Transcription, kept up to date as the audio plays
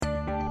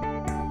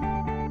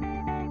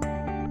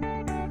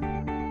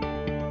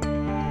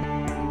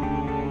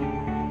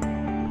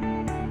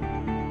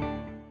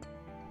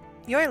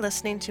You're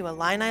listening to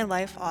Illini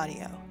Life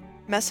Audio,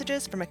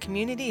 messages from a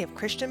community of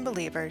Christian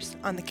believers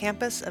on the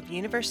campus of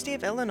University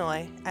of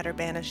Illinois at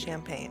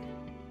Urbana-Champaign.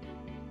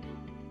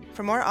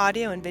 For more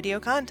audio and video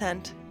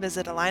content,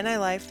 visit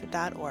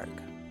IlliniLife.org.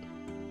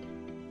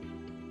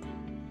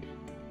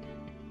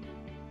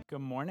 Good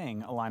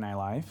morning, Illini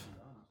Life.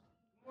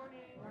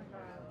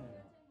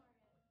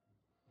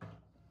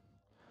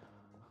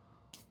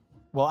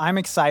 Well, I'm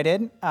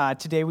excited.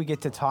 Today we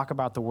get to talk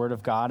about the Word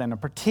of God and a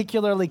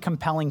particularly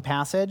compelling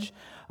passage.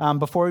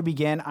 Before we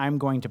begin, I'm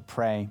going to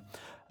pray.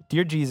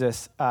 Dear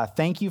Jesus,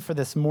 thank you for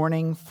this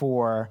morning,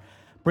 for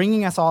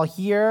bringing us all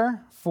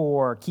here,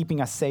 for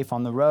keeping us safe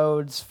on the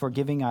roads, for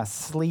giving us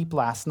sleep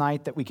last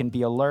night that we can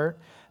be alert,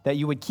 that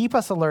you would keep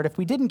us alert if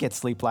we didn't get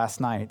sleep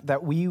last night,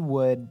 that we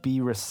would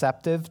be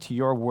receptive to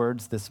your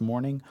words this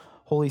morning.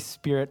 Holy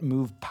Spirit,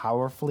 move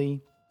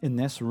powerfully in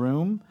this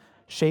room,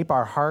 shape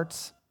our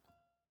hearts.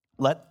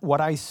 Let what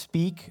I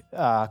speak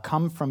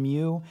come from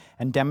you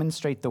and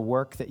demonstrate the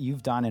work that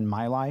you've done in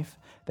my life,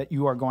 that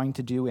you are going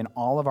to do in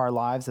all of our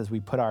lives as we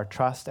put our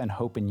trust and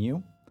hope in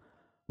you.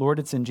 Lord,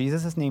 it's in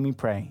Jesus' name we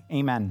pray.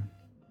 Amen.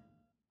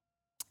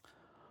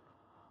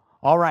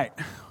 All right.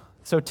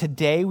 So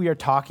today we are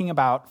talking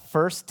about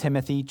 1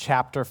 Timothy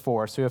chapter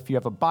 4. So if you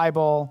have a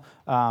Bible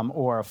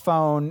or a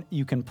phone,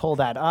 you can pull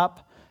that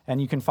up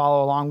and you can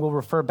follow along. We'll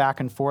refer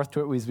back and forth to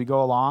it as we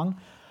go along.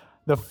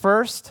 The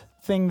first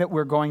thing that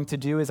we're going to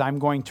do is I'm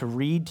going to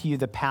read to you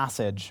the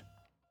passage,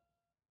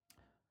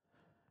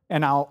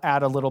 and I'll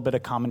add a little bit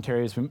of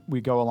commentary as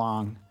we go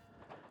along.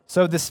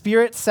 So the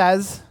Spirit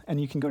says, and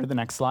you can go to the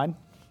next slide.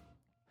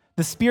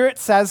 The Spirit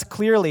says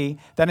clearly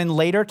that in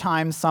later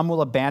times some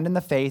will abandon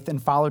the faith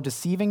and follow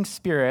deceiving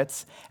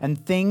spirits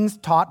and things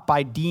taught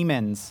by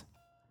demons.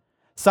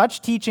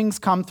 Such teachings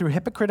come through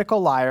hypocritical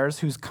liars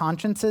whose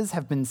consciences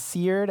have been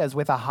seared as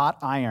with a hot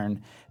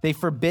iron. They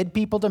forbid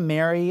people to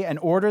marry and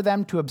order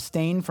them to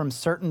abstain from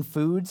certain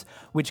foods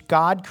which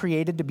God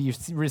created to be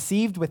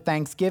received with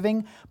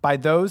thanksgiving by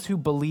those who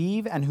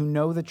believe and who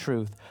know the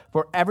truth.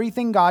 For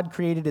everything God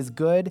created is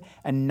good,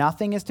 and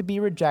nothing is to be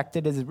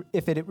rejected as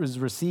if it was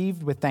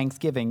received with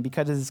thanksgiving,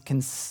 because it is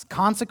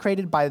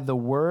consecrated by the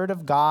word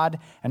of God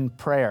and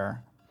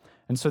prayer.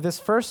 And so this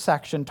first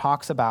section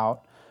talks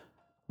about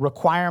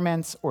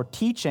requirements or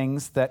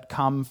teachings that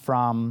come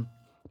from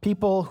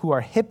people who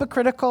are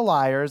hypocritical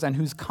liars and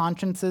whose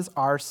consciences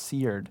are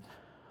seared.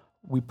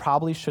 We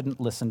probably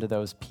shouldn't listen to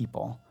those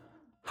people.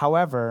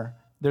 However,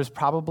 there's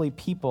probably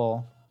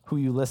people who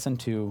you listen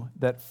to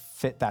that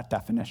fit that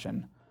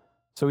definition.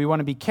 So we want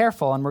to be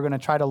careful, and we're going to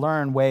try to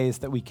learn ways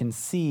that we can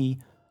see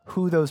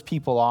who those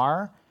people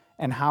are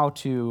and how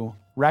to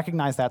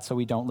recognize that so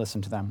we don't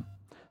listen to them.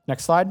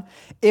 Next slide.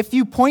 If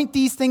you point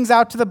these things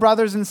out to the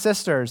brothers and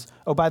sisters,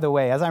 oh, by the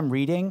way, as I'm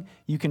reading,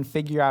 you can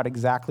figure out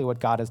exactly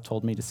what God has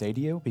told me to say to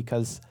you,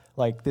 because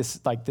when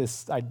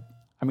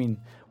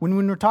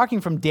we're talking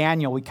from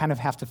Daniel, we kind of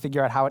have to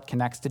figure out how it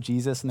connects to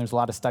Jesus, and there's a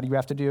lot of study we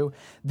have to do.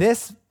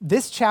 This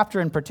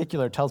chapter in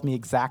particular tells me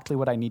exactly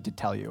what I need to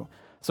tell you.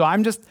 So I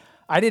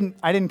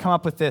didn't come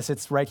up with this,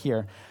 it's right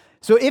here.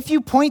 So if you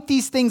point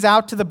these things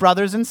out to the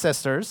brothers and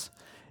sisters,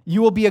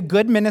 you will be a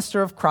good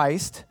minister of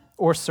Christ,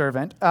 or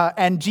servant,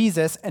 and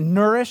Jesus, and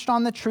nourished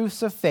on the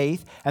truths of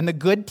faith and the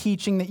good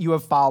teaching that you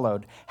have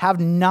followed. Have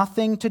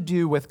nothing to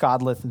do with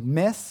godless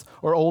myths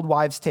or old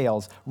wives'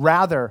 tales.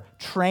 Rather,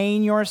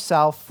 train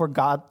yourself for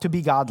God to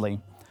be godly.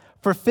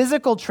 For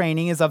physical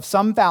training is of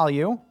some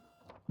value,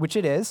 which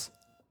it is,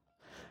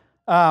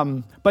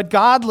 but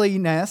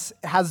godliness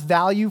has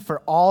value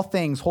for all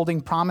things,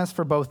 holding promise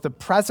for both the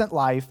present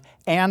life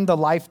and the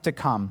life to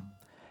come.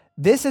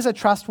 This is a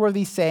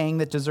trustworthy saying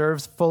that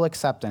deserves full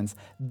acceptance.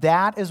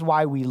 That is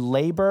why we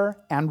labor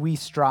and we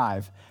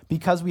strive,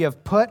 because we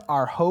have put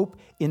our hope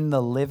in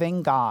the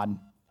living God,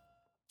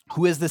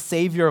 who is the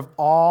Savior of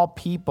all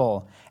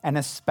people, and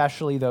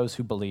especially those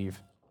who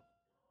believe.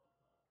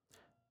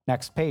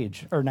 Next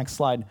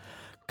slide.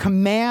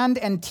 Command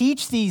and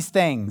teach these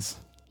things.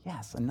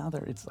 Yes,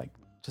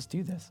 just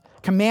do this.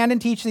 Command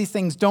and teach these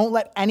things. Don't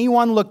let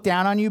anyone look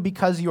down on you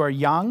because you are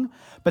young,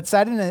 but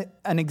set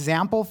an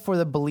example for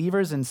the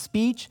believers in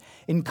speech,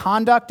 in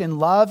conduct, in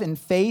love, in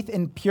faith,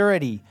 in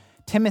purity.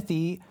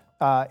 Timothy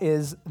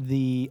is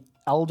the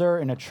elder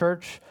in a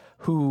church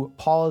who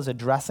Paul is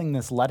addressing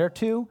this letter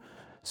to.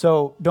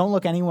 So don't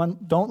let anyone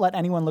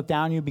look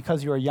down on you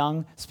because you are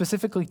young.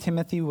 Specifically,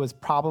 Timothy was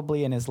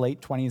probably in his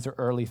late 20s or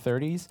early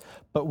 30s,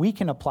 but we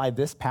can apply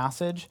this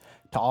passage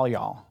to all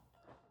y'all.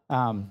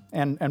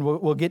 And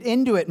we'll get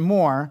into it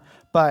more,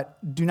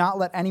 but do not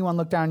let anyone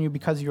look down on you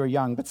because you are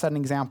young, but set an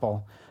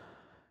example.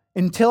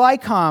 Until I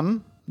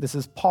come, this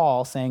is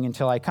Paul saying,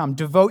 until I come,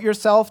 devote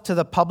yourself to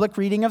the public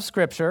reading of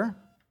Scripture,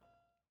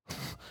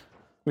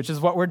 which is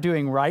what we're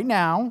doing right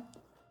now,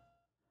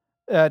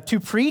 to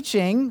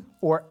preaching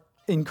or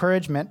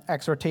encouragement,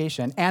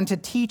 exhortation, and to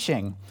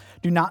teaching.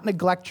 Do not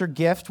neglect your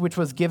gift, which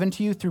was given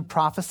to you through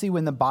prophecy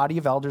when the body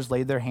of elders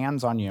laid their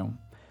hands on you.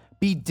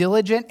 Be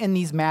diligent in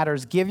these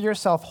matters. Give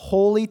yourself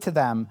wholly to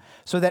them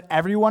so that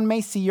everyone may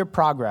see your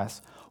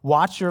progress.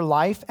 Watch your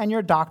life and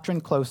your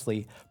doctrine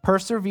closely.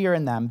 Persevere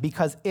in them,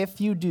 because if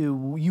you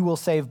do, you will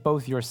save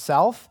both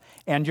yourself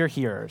and your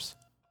hearers.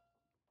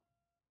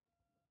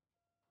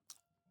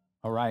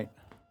 All right.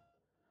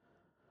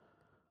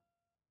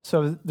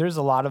 So there's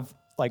a lot of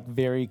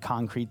very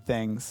concrete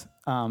things.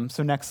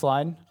 So next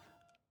slide.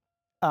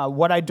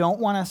 What I don't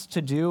want us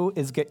to do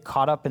is get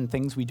caught up in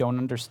things we don't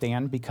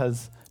understand,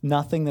 because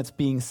nothing that's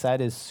being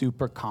said is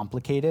super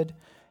complicated.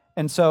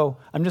 And so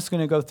I'm just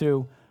going to go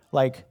through,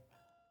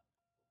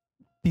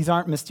 these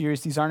aren't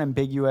mysterious, these aren't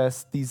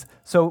ambiguous.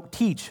 So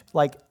teach,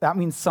 that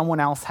means someone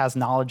else has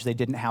knowledge they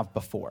didn't have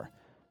before.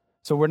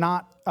 So we're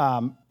not,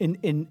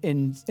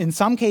 in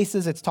some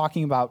cases, it's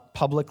talking about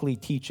publicly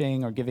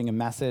teaching or giving a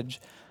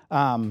message.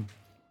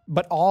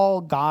 But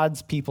all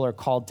God's people are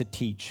called to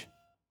teach.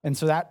 And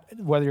so that,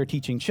 whether you're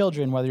teaching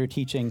children, whether you're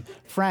teaching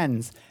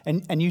friends,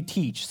 and you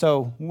teach.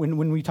 So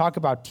when we talk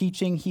about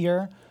teaching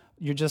here,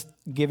 you're just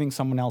giving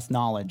someone else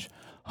knowledge.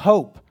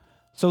 Hope.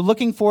 So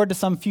looking forward to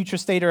some future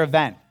state or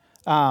event.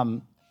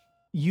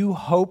 You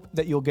hope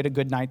that you'll get a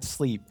good night's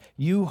sleep.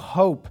 You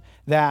hope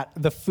that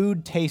the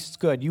food tastes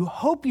good. You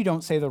hope you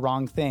don't say the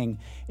wrong thing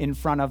in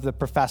front of the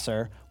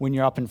professor when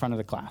you're up in front of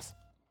the class.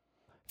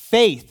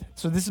 Faith.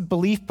 So this is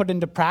belief put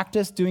into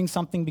practice, doing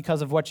something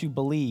because of what you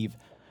believe.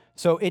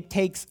 So it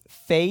takes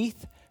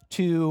faith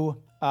to,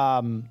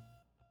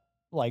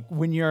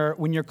 when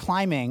you're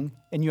climbing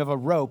and you have a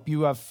rope,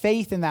 you have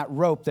faith in that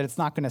rope that it's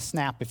not going to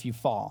snap if you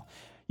fall.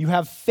 You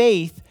have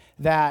faith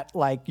that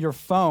your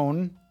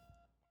phone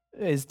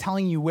is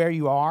telling you where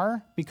you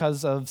are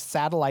because of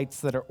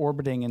satellites that are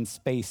orbiting in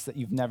space that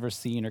you've never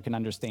seen or can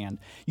understand.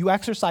 You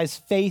exercise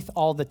faith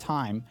all the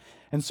time.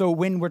 And so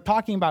when we're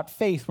talking about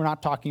faith, we're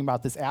not talking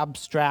about this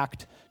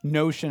abstract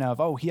notion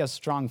of, he has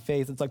strong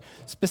faith. It's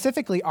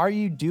specifically, are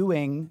you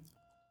doing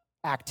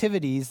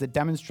activities that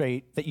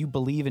demonstrate that you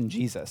believe in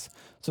Jesus?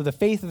 So the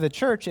faith of the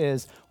church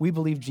is, we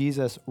believe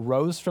Jesus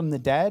rose from the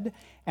dead,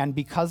 and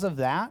because of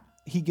that,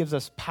 he gives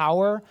us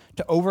power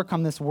to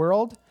overcome this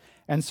world.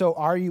 And so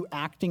are you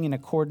acting in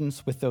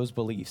accordance with those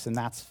beliefs? And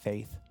that's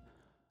faith.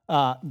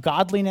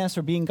 Godliness,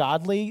 or being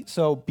godly,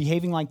 so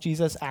behaving like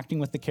Jesus, acting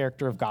with the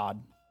character of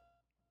God.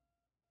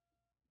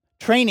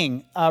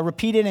 Training,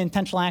 repeated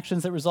intentional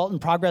actions that result in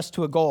progress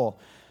to a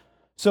goal.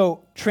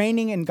 So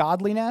training in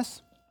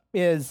godliness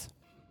is,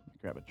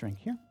 grab a drink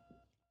here.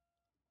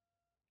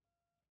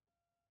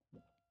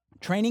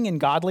 Training in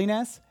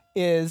godliness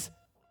is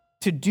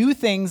to do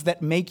things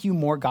that make you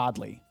more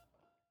godly.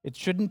 It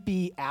shouldn't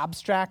be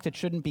abstract. It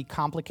shouldn't be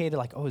complicated,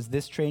 is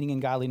this training in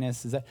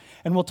godliness? Is that?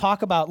 And we'll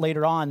talk about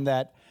later on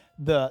that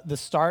the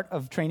start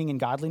of training in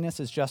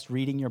godliness is just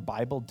reading your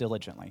Bible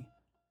diligently.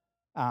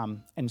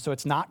 And so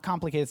it's not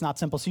complicated, it's not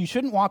simple. So you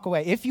shouldn't walk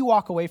away. If you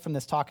walk away from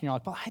this talk and you're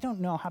like, I don't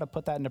know how to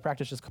put that into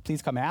practice, just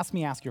please come ask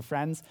me, ask your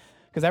friends,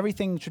 because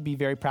everything should be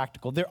very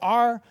practical. There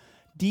are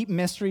deep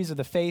mysteries of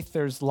the faith.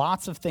 There's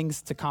lots of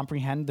things to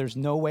comprehend. There's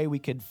no way we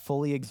could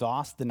fully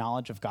exhaust the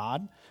knowledge of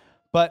God.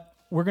 But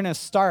we're going to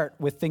start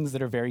with things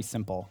that are very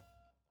simple.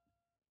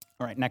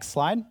 All right, next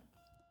slide.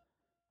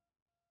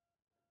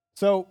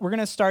 So we're going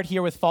to start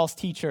here with false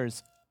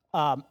teachers.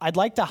 I'd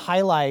like to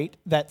highlight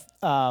that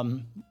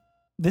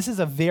this is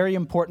a very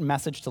important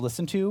message to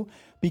listen to,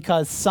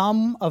 because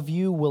some of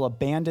you will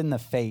abandon the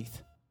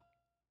faith.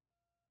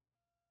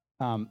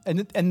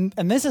 And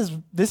this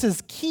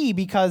is key,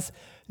 because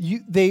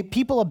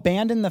people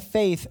abandon the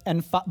faith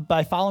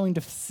by following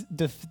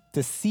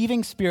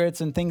deceiving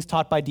spirits and things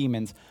taught by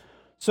demons.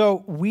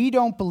 So we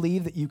don't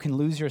believe that you can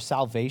lose your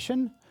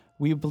salvation.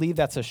 We believe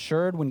that's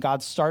assured. When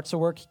God starts a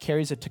work, he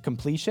carries it to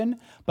completion.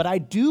 But I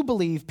do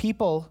believe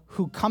people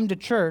who come to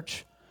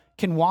church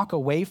can walk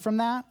away from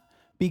that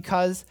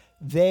because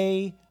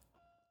they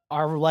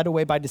are led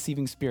away by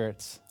deceiving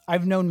spirits.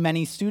 I've known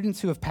many students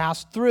who have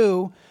passed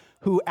through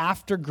who,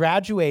 after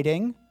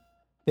graduating,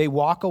 they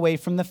walk away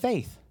from the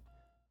faith.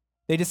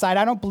 They decide,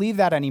 I don't believe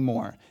that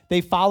anymore.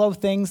 They follow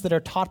things that are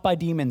taught by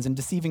demons and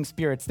deceiving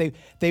spirits.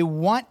 They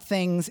want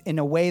things in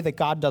a way that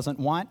God doesn't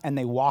want, and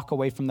they walk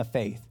away from the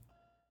faith.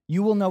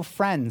 You will know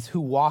friends who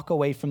walk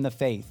away from the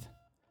faith.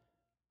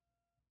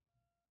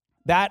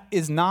 That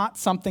is not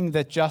something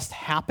that just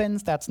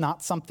happens. That's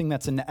not something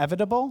that's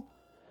inevitable.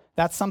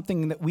 That's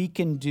something that we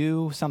can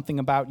do something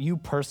about, you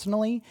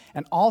personally,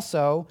 and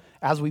also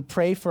as we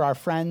pray for our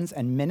friends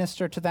and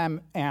minister to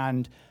them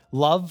and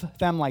love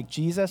them like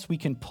Jesus, we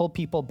can pull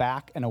people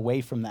back and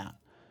away from that.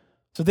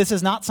 So this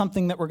is not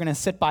something that we're going to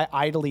sit by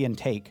idly and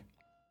take.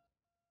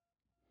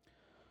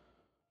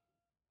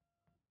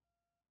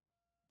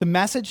 The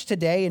message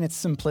today, in its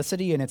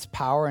simplicity and its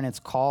power and its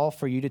call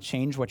for you to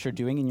change what you're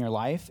doing in your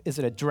life, is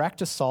a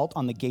direct assault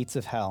on the gates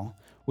of hell.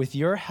 With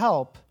your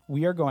help,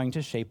 we are going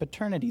to shape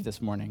eternity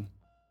this morning.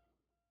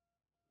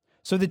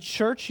 So the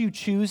church you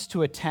choose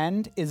to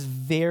attend is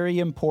very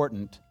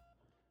important.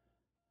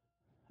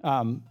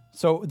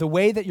 So the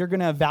way that you're going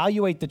to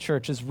evaluate the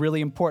church is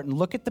really important.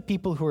 Look at the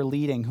people who are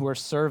leading, who are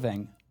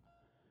serving.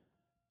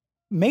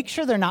 Make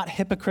sure they're not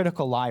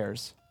hypocritical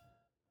liars.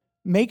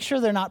 Make sure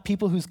they're not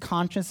people whose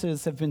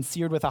consciences have been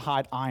seared with a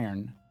hot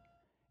iron.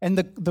 And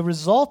the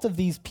result of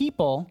these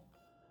people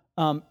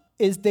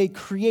is they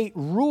create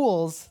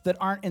rules that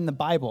aren't in the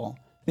Bible.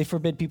 They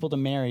forbid people to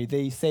marry.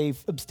 They say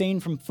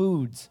abstain from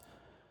foods.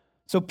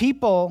 So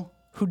people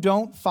who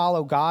don't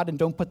follow God and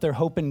don't put their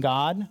hope in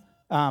God,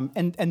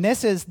 and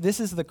this is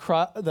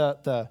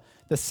the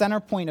center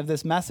point of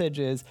this message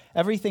is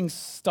everything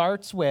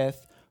starts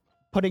with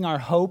putting our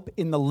hope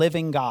in the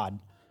living God.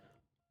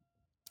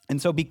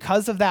 And so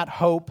because of that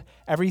hope,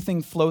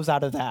 everything flows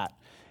out of that.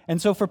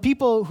 And so for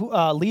people,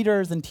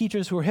 leaders and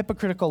teachers who are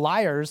hypocritical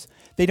liars,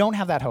 they don't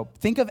have that hope.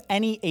 Think of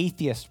any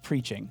atheist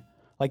preaching.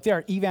 Like they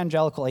are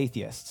evangelical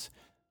atheists.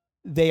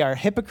 They are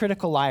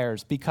hypocritical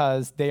liars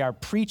because they are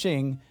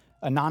preaching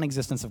a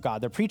non-existence of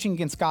God. They're preaching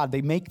against God.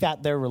 They make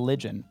that their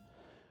religion.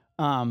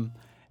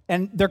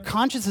 And their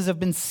consciences have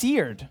been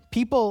seared.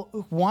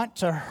 People want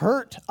to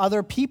hurt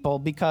other people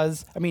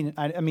because,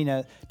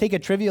 take a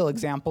trivial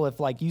example. If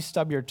like you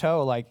stub your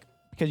toe, like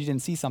because you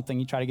didn't see something,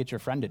 you try to get your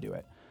friend to do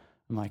it.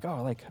 I'm like,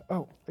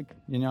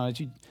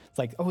 it's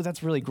like, oh,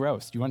 that's really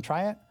gross. Do you want to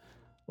try it?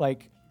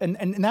 Like,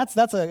 and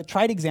that's a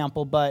trite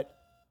example, but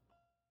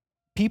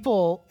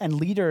people and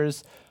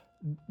leaders,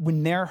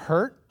 when they're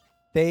hurt,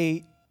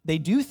 they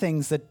do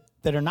things that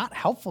are not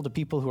helpful to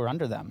people who are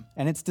under them,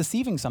 and it's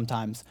deceiving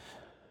sometimes.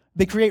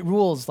 They create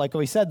rules, like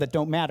we said, that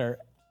don't matter.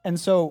 And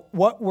so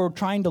what we're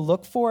trying to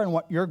look for and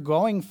what you're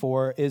going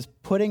for is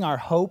putting our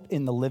hope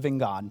in the living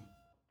God.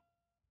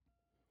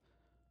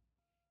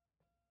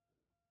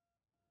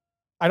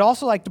 I'd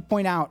also like to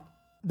point out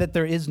that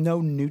there is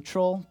no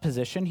neutral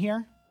position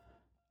here.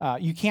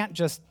 You can't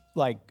just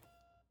like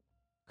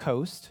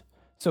coast.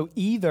 So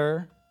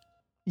either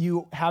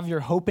you have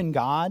your hope in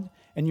God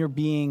and you're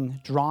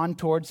being drawn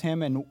towards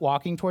him and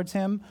walking towards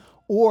him,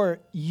 or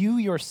you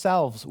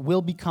yourselves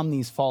will become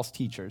these false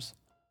teachers.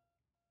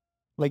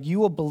 Like you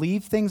will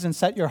believe things and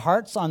set your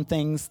hearts on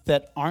things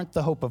that aren't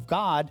the hope of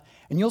God,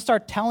 and you'll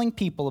start telling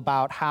people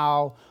about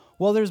how,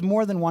 well, there's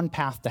more than one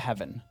path to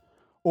heaven,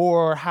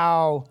 or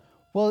how,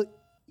 well,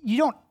 you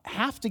don't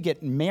have to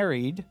get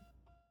married,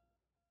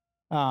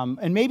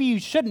 and maybe you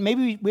shouldn't.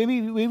 Maybe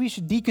we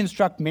should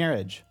deconstruct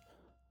marriage.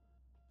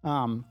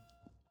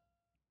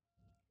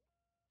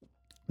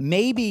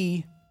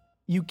 Maybe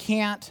you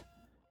can't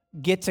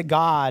get to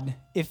God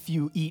if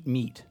you eat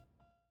meat.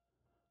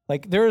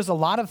 Like there is a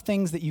lot of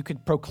things that you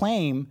could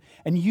proclaim,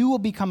 and you will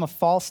become a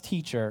false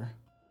teacher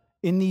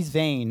in these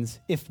veins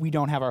if we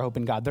don't have our hope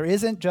in God. There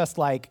isn't just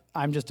like,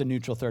 I'm just a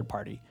neutral third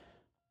party.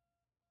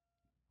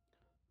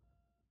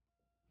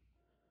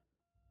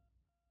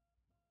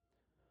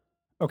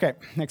 Okay,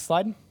 next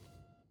slide.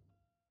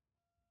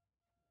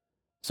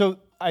 So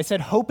I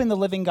said hope in the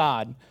living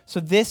God. So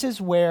this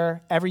is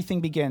where everything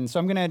begins. So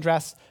I'm going to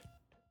address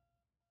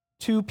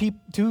two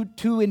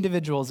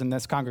individuals in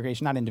this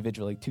congregation, not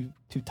individually,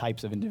 two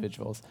types of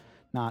individuals,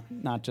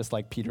 not just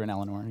like Peter and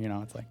Eleanor.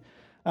 It's like.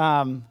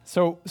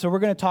 So we're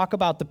going to talk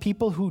about the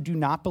people who do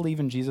not believe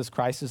in Jesus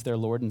Christ as their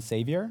Lord and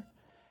Savior,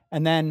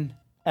 and then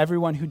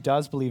everyone who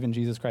does believe in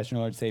Jesus Christ as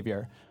Lord and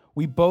Savior.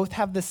 We both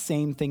have the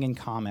same thing in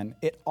common.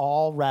 It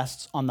all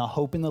rests on the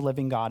hope in the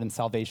living God and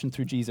salvation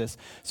through Jesus.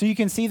 So you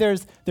can see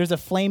there's a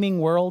flaming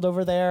world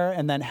over there,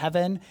 and then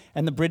heaven,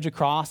 and the bridge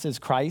across is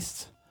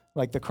Christ,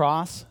 like the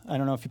cross. I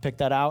don't know if you picked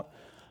that out.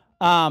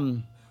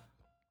 Kind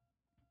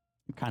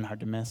of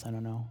hard to miss, I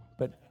don't know.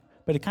 But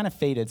it kind of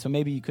faded, so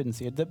maybe you couldn't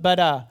see it.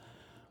 But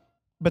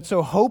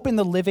so hope in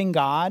the living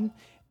God,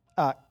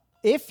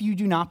 if you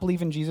do not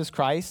believe in Jesus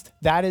Christ,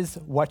 that is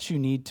what you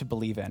need to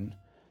believe in.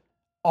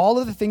 All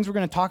of the things we're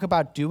going to talk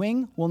about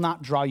doing will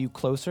not draw you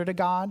closer to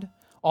God.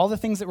 All the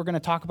things that we're going to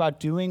talk about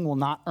doing will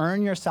not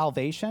earn your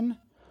salvation.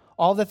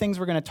 All the things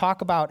we're going to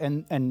talk about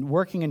and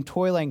working and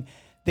toiling,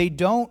 they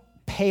don't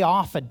pay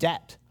off a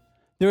debt.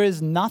 There is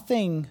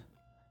nothing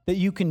that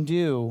you can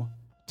do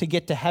to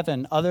get to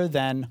heaven other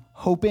than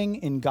hoping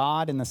in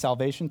God and the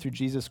salvation through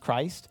Jesus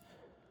Christ.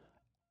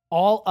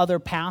 All other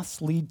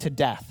paths lead to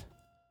death.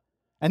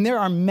 And there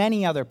are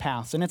many other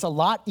paths, and it's a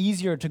lot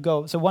easier to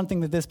go. So one thing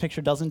that this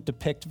picture doesn't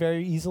depict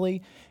very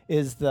easily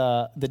is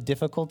the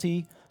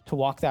difficulty to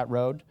walk that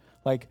road.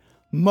 Like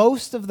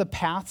most of the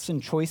paths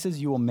and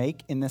choices you will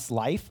make in this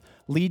life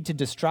lead to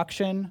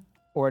destruction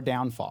or a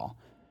downfall.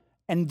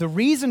 And the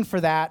reason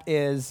for that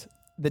is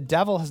the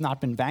devil has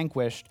not been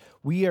vanquished.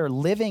 We are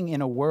living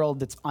in a world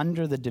that's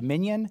under the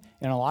dominion,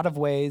 in a lot of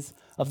ways,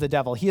 of the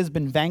devil. He has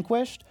been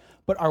vanquished,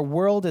 but our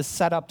world is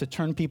set up to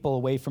turn people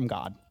away from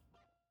God.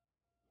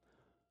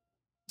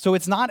 So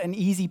it's not an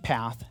easy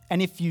path.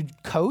 And if you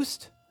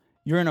coast,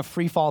 you're in a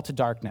free fall to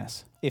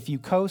darkness. If you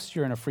coast,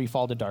 you're in a free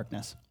fall to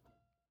darkness.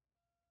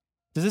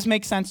 Does this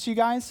make sense to you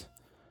guys?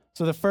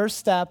 So the first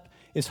step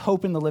is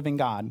hope in the living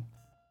God.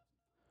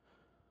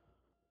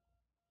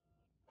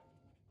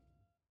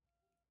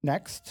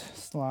 Next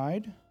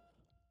slide.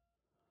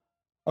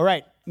 All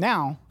right,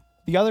 now,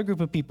 the other group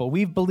of people.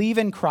 We believe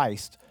in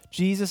Christ.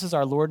 Jesus is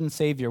our Lord and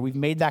Savior. We've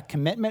made that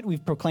commitment.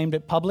 We've proclaimed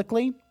it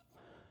publicly.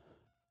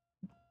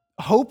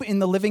 Hope in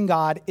the living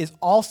God is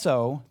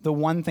also the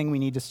one thing we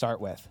need to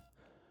start with.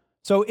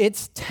 So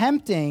it's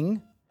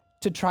tempting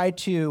to try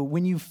to,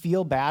 when you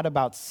feel bad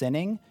about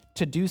sinning,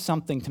 to do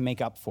something to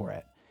make up for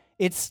it.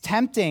 It's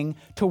tempting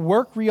to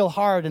work real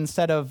hard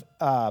instead of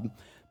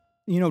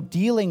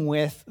dealing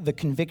with the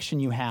conviction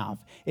you have.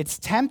 It's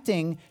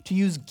tempting to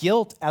use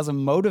guilt as a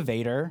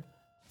motivator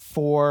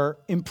for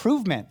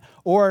improvement,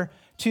 or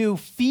to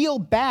feel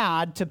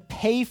bad to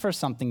pay for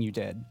something you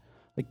did.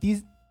 Like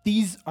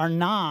these are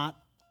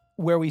not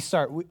where we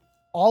start.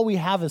 All we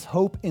have is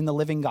hope in the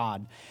living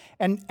God.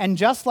 And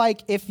just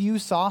like if you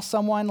saw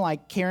someone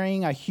like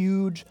carrying a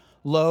huge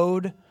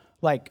load,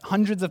 like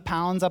hundreds of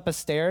pounds up a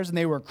stairs, and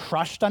they were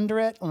crushed under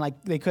it and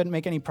like they couldn't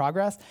make any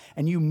progress,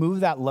 and you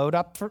move that load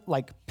up,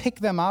 pick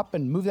them up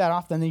and move that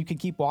off, then you could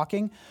keep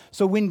walking.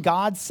 So when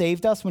God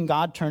saved us, when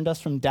God turned us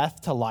from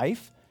death to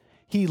life,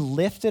 he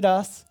lifted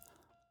us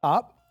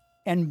up,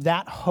 and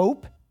that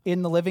hope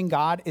in the living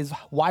God is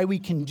why we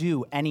can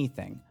do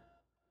anything.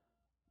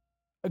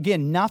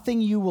 Again,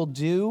 nothing you will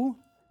do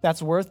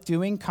that's worth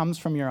doing comes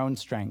from your own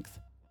strength.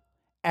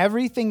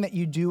 Everything that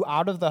you do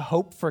out of the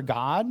hope for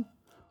God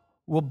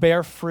will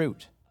bear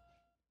fruit.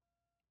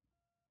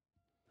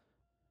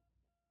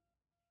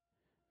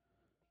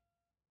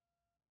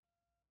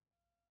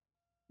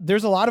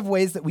 There's a lot of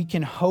ways that we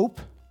can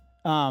hope.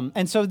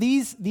 And so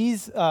these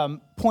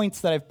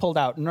points that I've pulled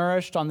out: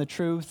 nourished on the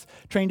truth,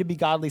 trained to be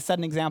godly, set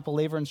an example,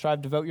 labor and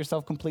strive, devote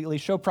yourself completely,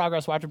 show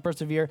progress, watch and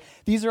persevere.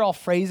 These are all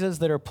phrases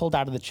that are pulled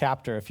out of the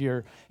chapter. If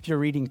you're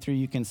reading through,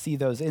 you can see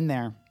those in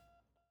there.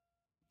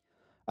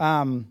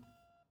 There's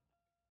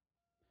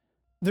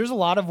a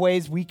lot of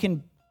ways we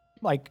can,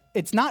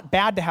 it's not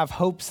bad to have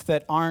hopes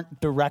that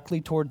aren't directly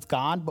towards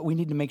God, but we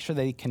need to make sure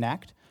they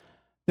connect.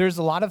 There's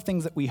a lot of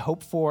things that we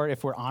hope for,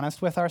 if we're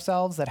honest with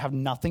ourselves, that have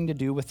nothing to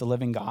do with the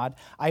living God.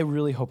 I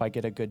really hope I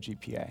get a good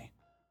GPA.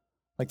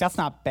 That's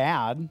not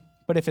bad,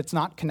 but if it's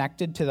not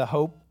connected to the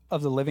hope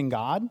of the living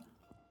God,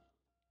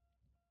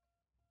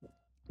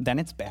 then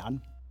it's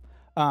bad.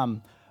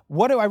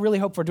 What do I really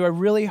hope for? Do I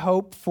really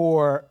hope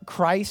for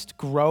Christ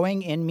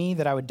growing in me,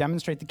 that I would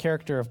demonstrate the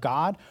character of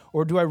God?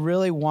 Or do I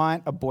really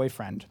want a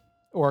boyfriend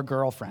or a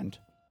girlfriend?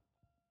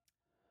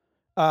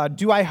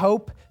 Do I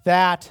hope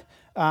that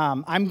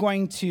I'm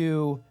going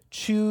to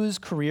choose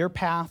career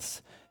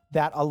paths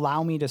that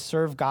allow me to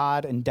serve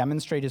God and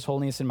demonstrate his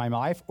holiness in my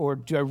life? Or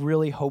do I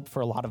really hope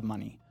for a lot of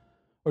money?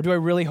 Or do I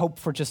really hope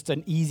for just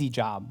an easy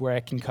job where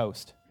I can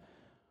coast?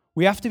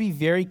 We have to be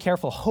very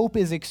careful. Hope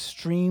is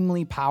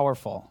extremely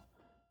powerful,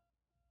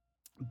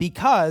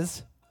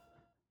 because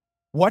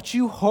what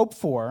you hope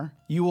for,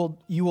 you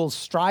will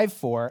strive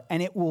for,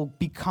 and it will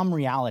become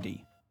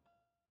reality.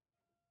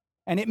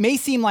 And it may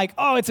seem like,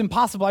 oh, it's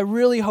impossible. I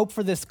really hope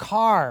for this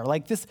car.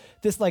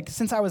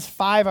 Since I was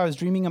 5, I was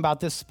dreaming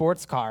about this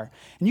sports car.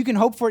 And you can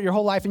hope for it your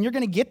whole life, and you're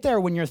going to get there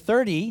when you're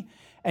 30,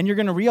 and you're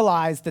going to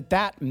realize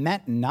that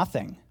meant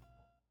nothing.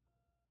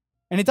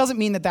 And it doesn't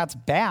mean that that's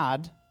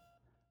bad,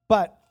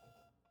 but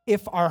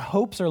if our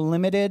hopes are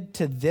limited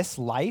to this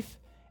life,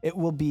 it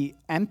will be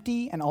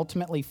empty and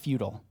ultimately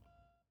futile.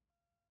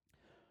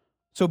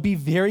 So be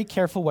very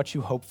careful what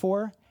you hope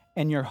for.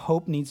 And your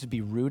hope needs to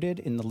be rooted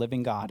in the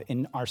living God,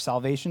 in our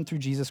salvation through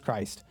Jesus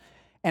Christ.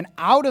 And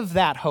out of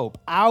that hope,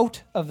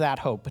 not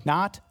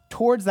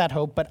towards that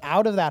hope, but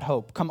out of that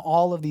hope, come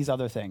all of these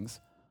other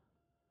things.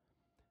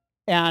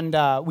 And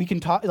we can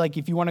talk,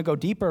 if you want to go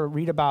deeper,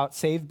 read about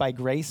saved by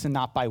grace and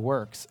not by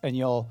works, and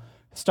you'll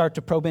start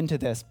to probe into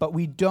this. But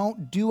we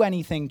don't do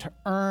anything to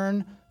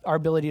earn our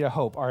ability to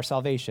hope, our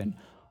salvation.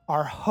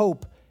 Our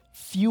hope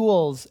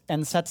fuels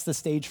and sets the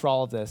stage for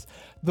all of this.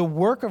 The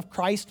work of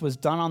Christ was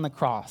done on the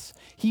cross.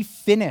 He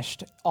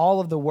finished all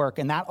of the work,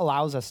 and that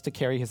allows us to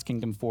carry his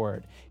kingdom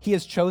forward. He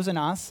has chosen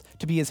us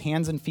to be his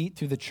hands and feet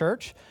through the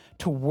church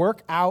to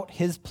work out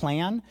his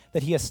plan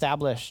that he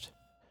established.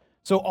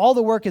 So all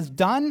the work is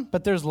done,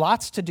 but there's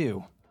lots to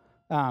do.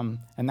 And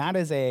that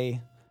is a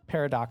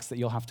paradox that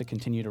you'll have to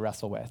continue to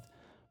wrestle with.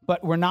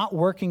 But we're not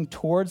working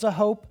towards a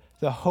hope.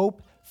 The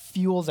hope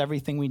fuels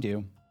everything we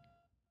do.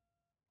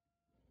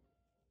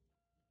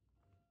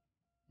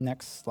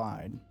 Next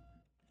slide.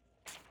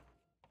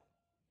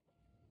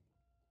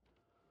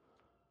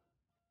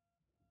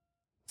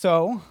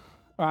 So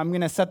I'm going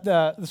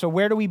to so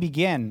where do we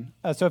begin?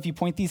 So if you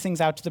point these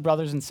things out to the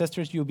brothers and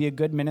sisters, you'll be a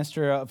good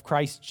minister of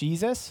Christ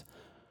Jesus,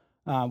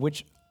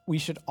 which we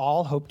should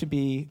all hope to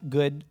be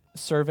good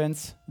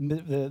servants.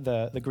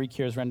 The Greek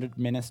here is rendered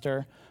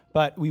minister,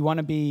 but we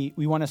want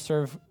to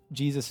serve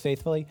Jesus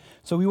faithfully.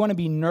 So we want to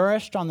be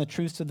nourished on the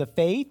truths of the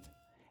faith,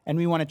 and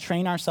we want to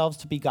train ourselves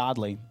to be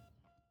godly.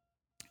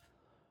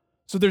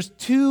 So there's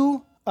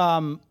two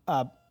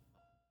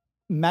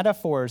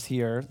metaphors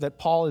here that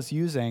Paul is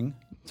using.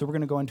 So we're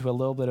going to go into a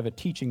little bit of a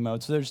teaching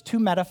mode. So there's two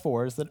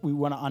metaphors that we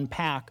want to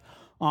unpack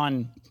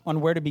on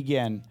where to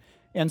begin.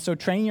 And so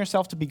training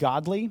yourself to be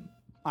godly,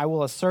 I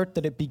will assert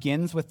that it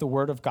begins with the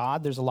word of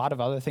God. There's a lot of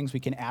other things we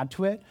can add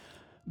to it.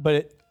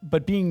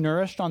 But being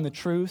nourished on the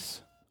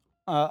truths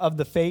of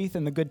the faith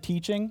and the good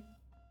teaching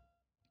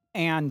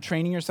and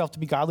training yourself to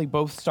be godly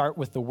both start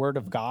with the word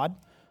of God.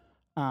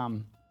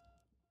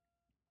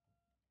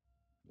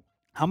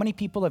 How many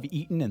people have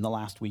eaten in the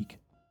last week?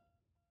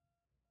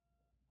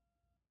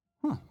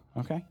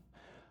 Okay?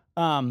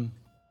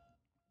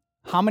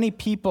 How many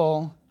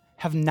people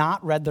have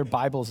not read their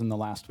Bibles in the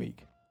last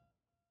week?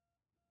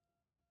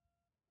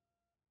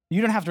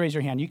 You don't have to raise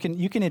your hand. You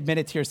can admit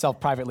it to yourself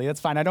privately. That's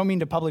fine. I don't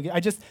mean to publicly.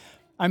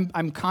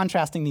 I'm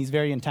contrasting these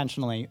very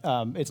intentionally.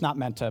 It's not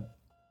meant to.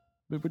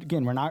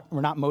 Again, we're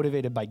not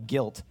motivated by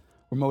guilt.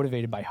 We're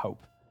motivated by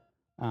hope.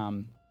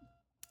 And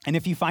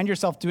if you find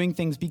yourself doing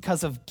things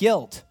because of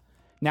guilt,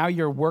 now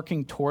you're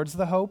working towards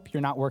the hope.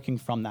 You're not working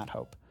from that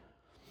hope.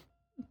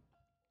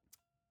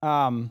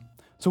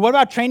 So what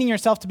about training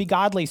yourself to be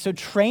godly? So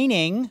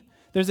training,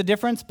 there's a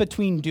difference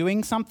between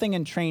doing something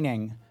and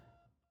training.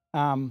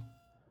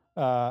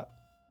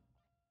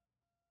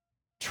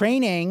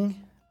 Training,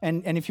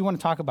 and if you want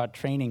to talk about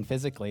training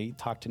physically,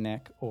 talk to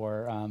Nick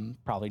or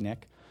probably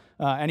Nick,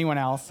 anyone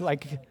else.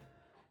 Like,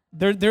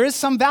 there is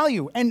some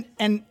value, and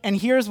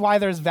here's why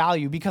there's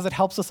value, because it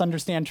helps us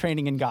understand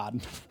training in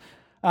God.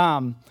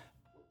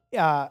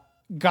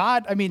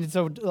 God,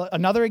 so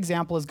another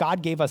example is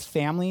God gave us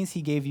families.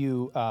 He gave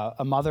you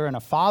a mother and a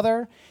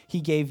father.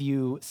 He gave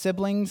you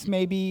siblings,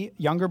 maybe,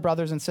 younger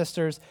brothers and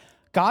sisters.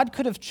 God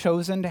could have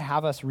chosen to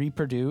have us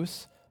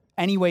reproduce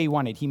any way he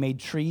wanted. He made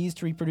trees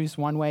to reproduce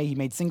one way. He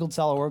made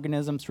single-cell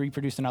organisms to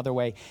reproduce another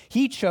way.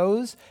 He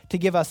chose to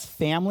give us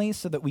families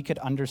so that we could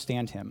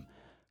understand him.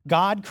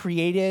 God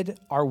created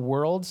our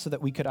world so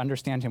that we could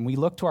understand him. We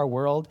look to our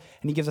world,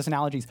 and he gives us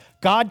analogies.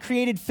 God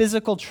created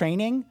physical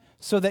training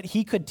so that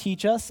he could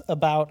teach us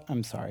about,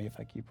 I'm sorry if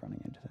I keep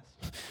running into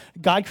this.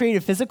 God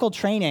created physical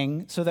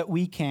training so that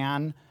we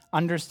can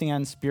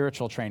understand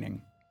spiritual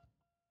training.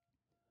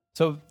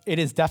 So it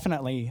is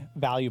definitely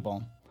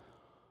valuable.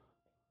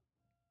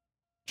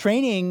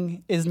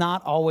 Training is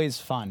not always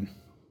fun.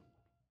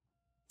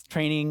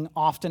 Training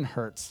often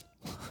hurts,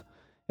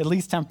 at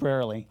least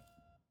temporarily.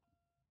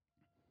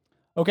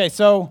 Okay,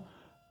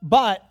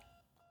 but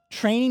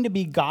training to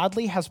be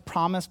godly has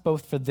promise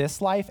both for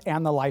this life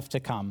and the life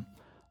to come.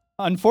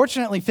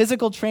 Unfortunately,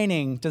 physical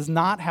training does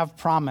not have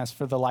promise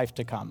for the life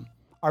to come.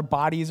 Our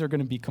bodies are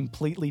going to be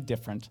completely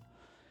different.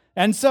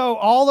 And so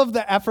all of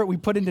the effort we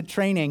put into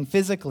training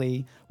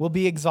physically will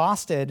be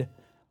exhausted,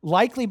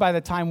 likely by the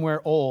time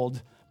we're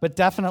old, but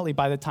definitely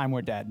by the time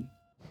we're dead.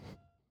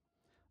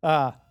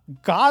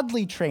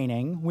 Godly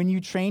training, when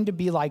you train to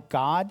be like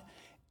God,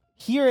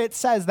 here it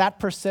says that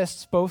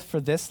persists both for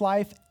this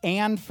life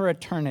and for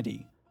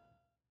eternity.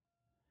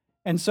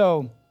 And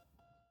so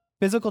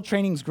physical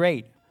training's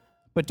great,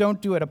 but don't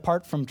do it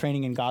apart from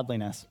training in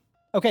godliness.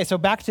 Okay, so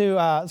back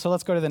to, so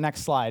let's go to the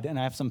next slide, and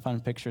I have some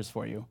fun pictures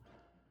for you.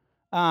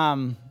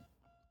 That's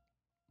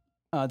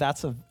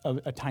a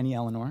tiny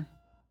Eleanor.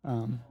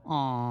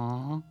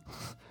 Aww.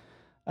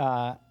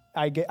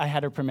 I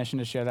had her permission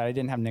to share that. I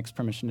didn't have Nick's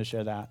permission to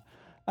share that.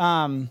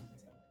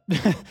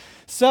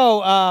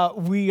 So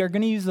we are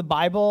going to use the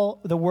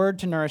Bible, the Word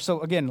to nourish. So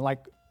again,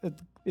 like,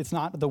 it's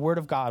not the Word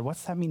of God.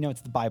 What's that mean? No,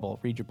 it's the Bible.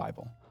 Read your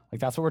Bible. Like,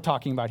 that's what we're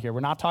talking about here.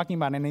 We're not talking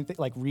about anything,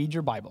 like, read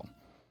your Bible.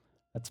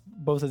 That's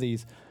both of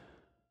these.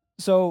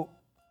 So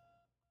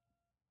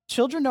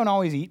children don't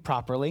always eat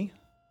properly,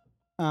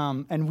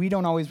 and we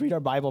don't always read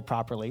our Bible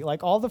properly.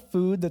 Like, all the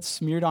food that's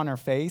smeared on our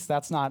face,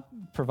 that's not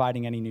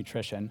providing any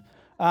nutrition.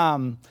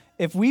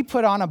 If we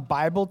put on a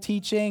Bible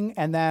teaching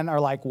and then are,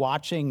 like,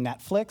 watching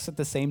Netflix at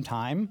the same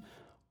time,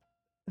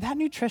 that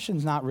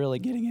nutrition's not really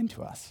getting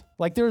into us.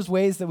 Like, there's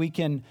ways that we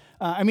can,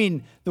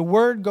 the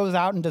Word goes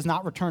out and does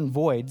not return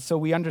void, so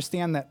we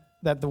understand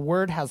that the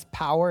Word has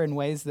power in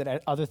ways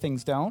that other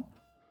things don't.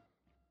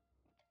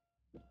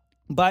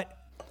 But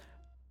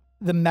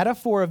the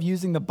metaphor of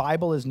using the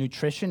Bible as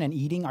nutrition and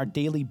eating our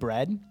daily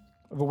bread,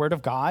 the Word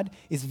of God,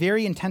 is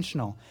very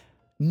intentional.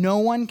 No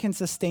one can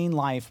sustain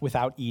life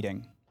without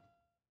eating.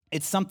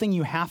 It's something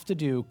you have to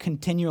do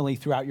continually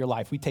throughout your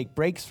life. We take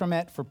breaks from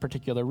it for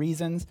particular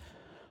reasons,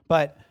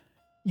 but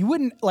you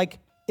wouldn't, like,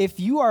 if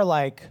you are,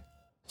 like,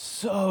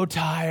 so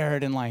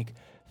tired and, like,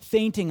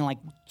 fainting and, like,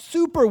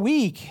 super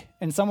weak,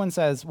 and someone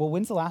says, well,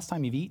 when's the last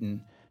time you've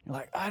eaten? You're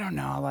like, I don't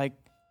know, like,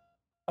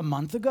 a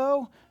month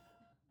ago?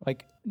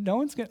 Like, no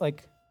one's going to,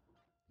 like,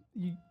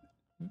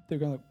 they're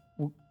going to,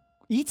 well,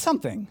 eat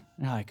something.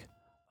 And you're like,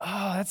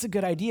 oh, that's a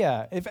good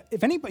idea. If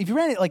you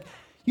ran it, like,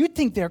 you'd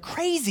think they're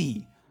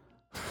crazy.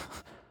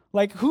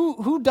 Like,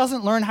 who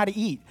doesn't learn how to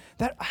eat?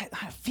 That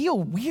I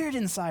feel weird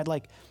inside,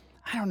 like,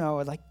 I don't know,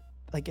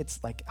 like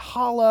it's like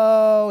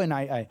hollow, and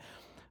I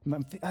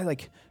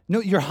like, no,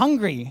 you're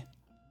hungry.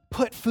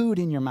 Put food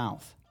in your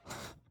mouth.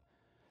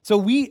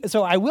 So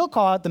I will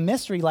call out the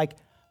mystery, like,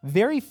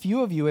 very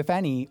few of you, if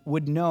any,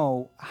 would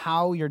know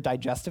how your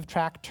digestive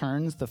tract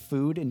turns the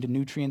food into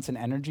nutrients and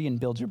energy and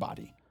builds your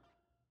body.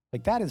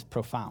 Like, that is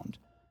profound.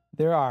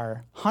 There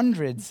are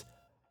hundreds,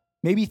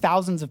 maybe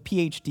thousands of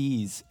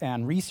PhDs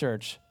and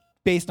research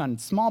based on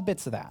small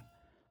bits of that.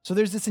 So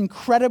there's this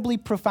incredibly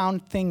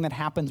profound thing that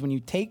happens when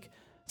you take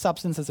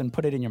substances and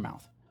put it in your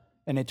mouth,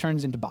 and it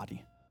turns into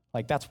body.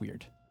 Like, that's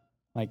weird.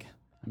 Like,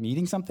 I'm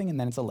eating something, and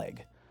then it's a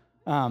leg.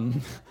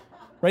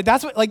 Right?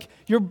 That's what, like,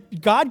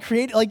 God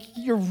created, like,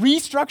 you're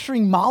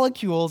restructuring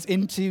molecules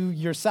into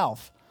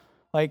yourself.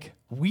 Like,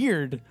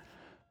 weird.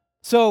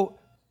 So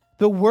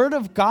the Word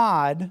of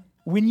God,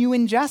 when you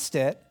ingest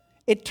it,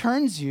 it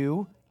turns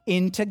you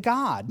into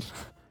God.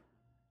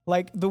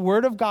 Like the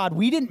Word of God,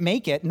 we didn't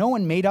make it. No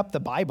one made up the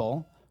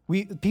Bible.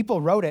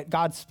 People wrote it.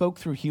 God spoke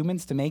through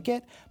humans to make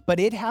it. But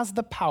it has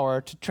the power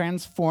to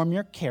transform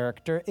your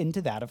character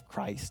into that of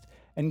Christ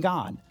and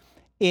God.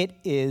 It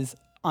is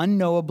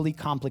unknowably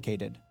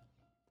complicated.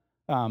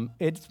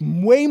 It's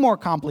way more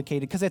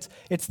complicated because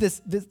it's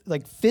this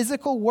like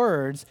physical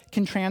words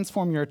can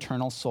transform your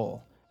eternal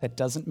soul. That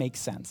doesn't make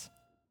sense.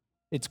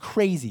 It's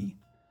crazy.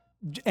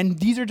 And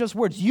these are just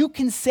words. You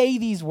can say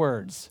these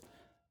words.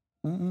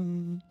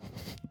 And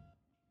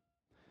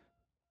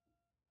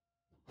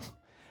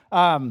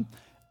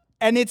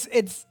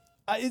it's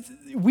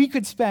we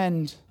could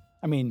spend,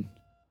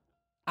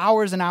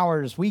 hours and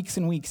hours, weeks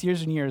and weeks,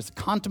 years and years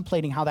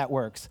contemplating how that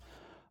works,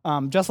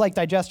 just like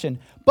digestion.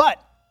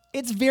 But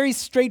it's very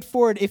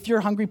straightforward. If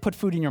you're hungry, put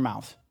food in your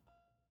mouth.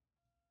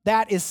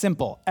 That is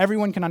simple.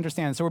 Everyone can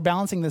understand. So we're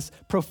balancing this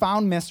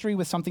profound mystery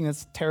with something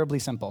that's terribly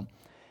simple.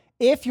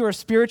 If you're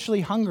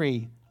spiritually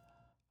hungry,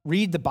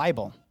 read the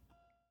Bible.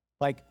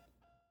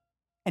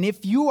 And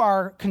if you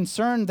are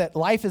concerned that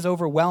life is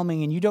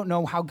overwhelming and you don't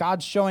know how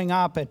God's showing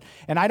up and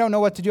I don't know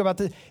what to do about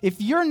this,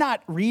 if you're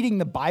not reading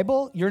the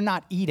Bible, you're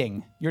not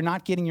eating. You're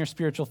not getting your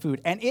spiritual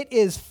food. And it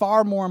is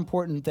far more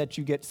important that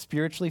you get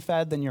spiritually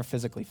fed than you're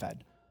physically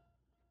fed.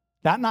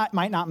 That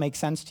might not make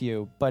sense to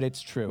you, but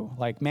it's true.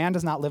 Like, man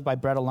does not live by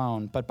bread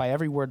alone, but by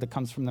every word that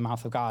comes from the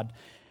mouth of God.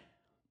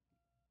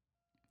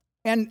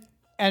 And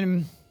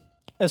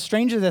as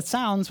strange as it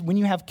sounds, when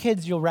you have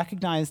kids, you'll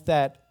recognize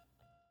that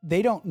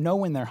they don't know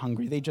when they're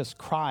hungry. They just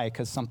cry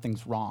because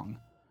something's wrong.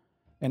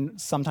 And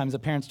sometimes the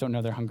parents don't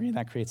know they're hungry, and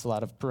that creates a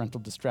lot of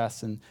parental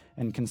distress and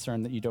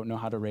concern that you don't know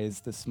how to raise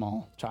this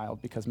small child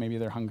because maybe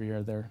they're hungry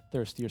or they're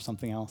thirsty or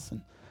something else.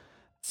 And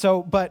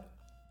so, but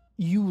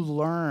you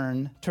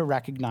learn to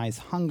recognize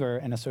hunger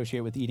and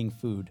associate with eating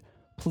food.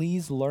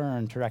 Please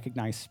learn to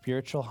recognize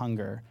spiritual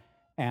hunger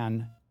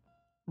and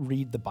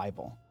read the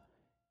Bible.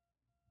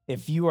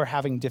 If you are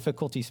having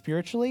difficulty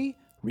spiritually,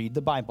 read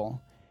the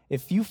Bible.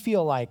 If you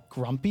feel like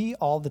grumpy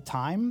all the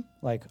time,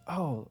 I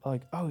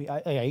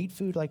ate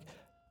food,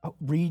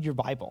 read your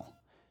Bible.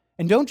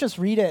 And don't just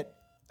read it,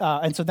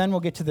 and so then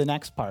we'll get to the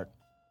next part.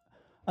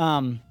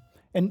 And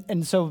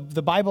so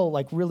the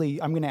Bible,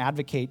 really, I'm going to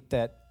advocate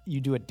that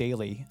you do it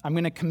daily. I'm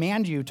going to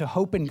command you to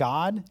hope in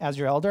God as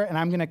your elder, and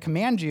I'm going to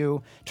command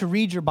you to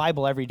read your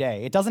Bible every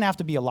day. It doesn't have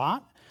to be a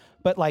lot,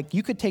 but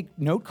you could take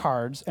note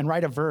cards and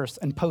write a verse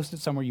and post it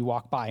somewhere you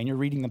walk by, and you're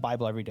reading the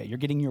Bible every day. You're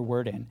getting your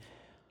word in.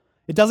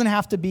 It doesn't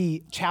have to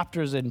be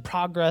chapters in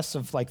progress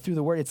of through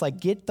the word. It's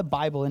get the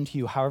Bible into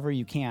you however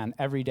you can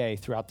every day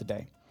throughout the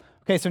day.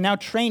 Okay, so now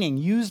training,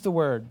 use the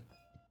word.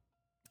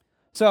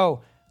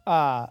 So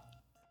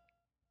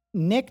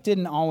Nick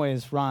didn't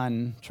always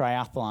run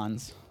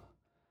triathlons.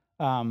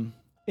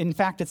 In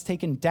fact, it's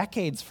taken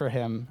decades for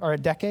him, or a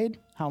decade?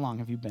 How long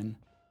have you been?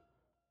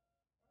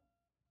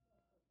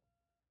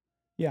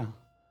 Yeah.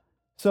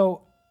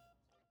 So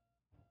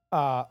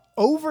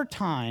over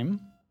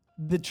time,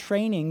 the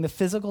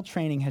physical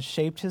training has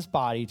shaped his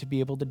body to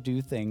be able to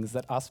do things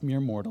that us mere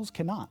mortals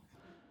cannot.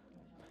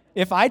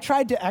 If I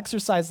tried to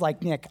exercise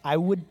like Nick, I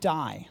would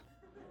die.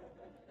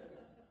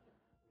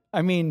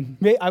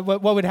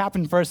 What would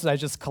happen first is I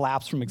just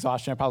collapse from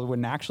exhaustion. I probably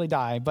wouldn't actually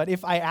die. But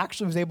if I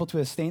actually was able to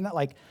sustain that,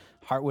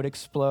 heart would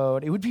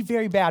explode. It would be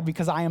very bad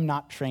because I am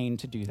not trained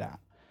to do that.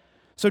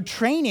 So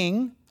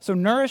training,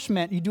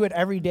 nourishment, you do it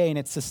every day and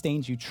it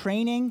sustains you.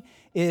 Training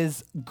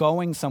is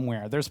going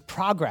somewhere. There's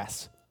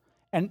progress.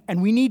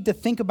 And we need to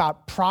think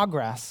about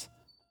progress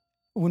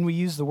when we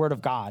use the Word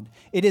of God.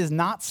 It is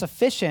not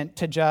sufficient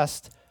to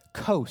just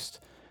coast,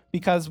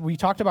 because we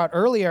talked about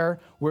earlier,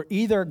 we're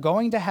either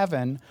going to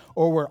heaven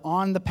or we're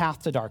on the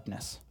path to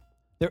darkness.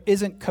 There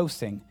isn't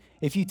coasting.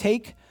 If you're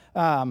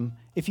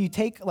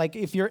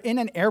in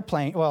an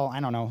airplane, I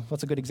don't know,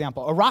 what's a good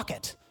example? A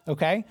rocket,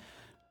 okay?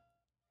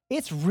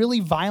 It's really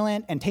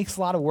violent and takes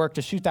a lot of work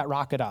to shoot that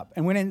rocket up.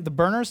 And when the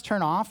burners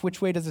turn off,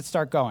 which way does it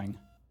start going?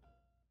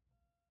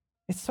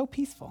 It's so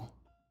peaceful.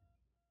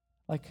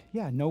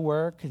 No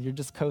work, you're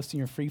just coasting,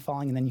 you're free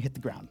falling, and then you hit the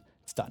ground.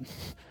 It's done,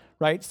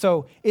 right?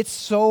 So it's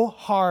so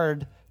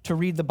hard to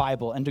read the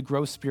Bible and to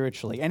grow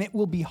spiritually, and it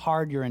will be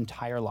hard your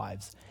entire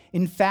lives.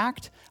 In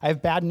fact, I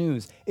have bad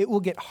news. It will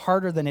get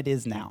harder than it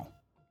is now.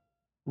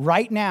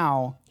 Right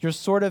now, you're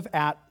sort of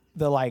at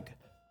the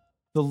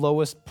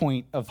lowest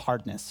point of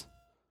hardness.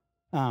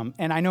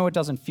 And I know it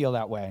doesn't feel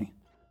that way,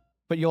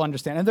 but you'll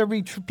understand. And there'll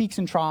be peaks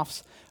and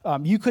troughs.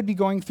 You could be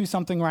going through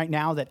something right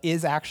now that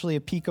is actually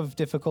a peak of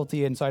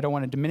difficulty, and so I don't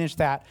want to diminish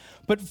that.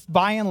 But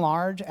by and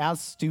large, as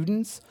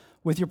students,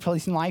 with your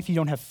place in life, you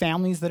don't have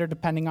families that are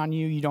depending on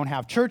you. You don't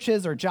have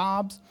churches or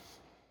jobs.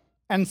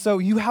 And so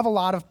you have a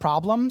lot of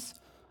problems.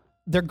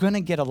 They're going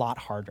to get a lot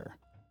harder.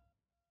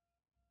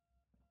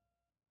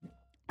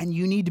 And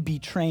you need to be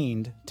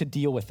trained to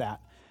deal with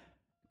that,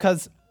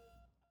 because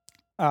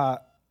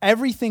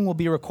everything will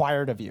be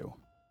required of you.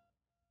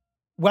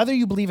 Whether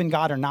you believe in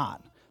God or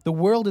not, the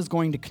world is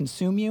going to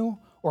consume you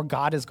or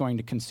God is going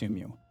to consume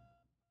you.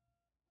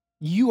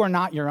 You are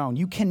not your own.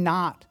 You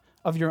cannot,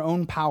 of your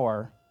own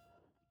power,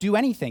 do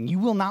anything. You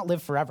will not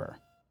live forever.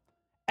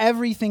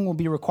 Everything will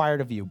be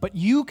required of you, but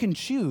you can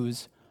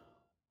choose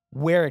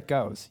where it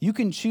goes. You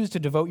can choose to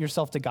devote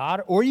yourself to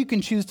God, or you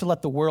can choose to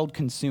let the world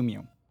consume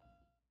you.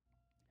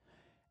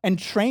 And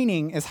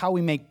training is how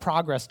we make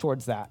progress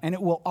towards that. And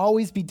it will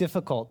always be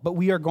difficult, but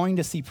we are going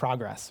to see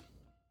progress.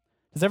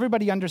 Does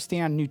everybody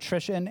understand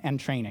nutrition and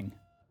training?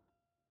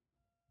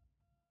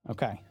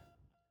 Okay.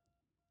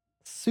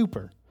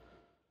 Super.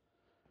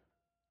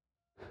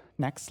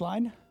 Next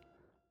slide.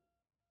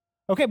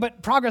 Okay,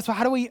 but progress,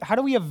 how do we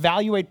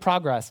evaluate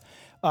progress?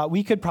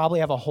 We could probably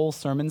have a whole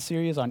sermon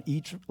series on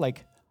each,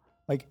 like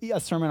a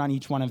sermon on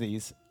each one of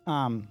these.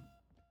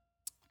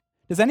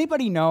 Does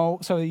anybody know,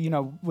 so,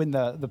 when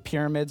the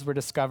pyramids were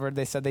discovered,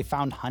 they said they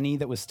found honey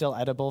that was still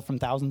edible from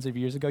thousands of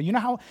years ago. You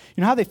know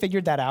how they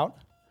figured that out?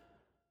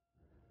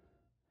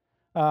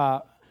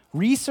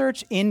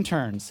 Research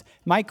interns.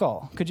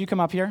 Michael, could you come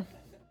up here?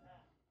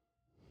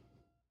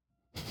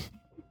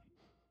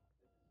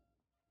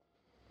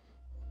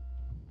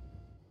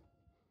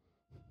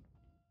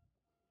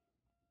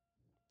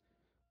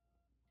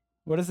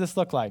 What does this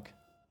look like?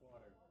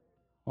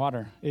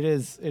 Water. It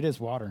is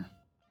water.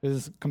 It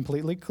is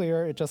completely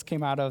clear. It just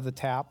came out of the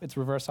tap. It's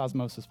reverse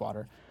osmosis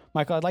water.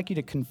 Michael, I'd like you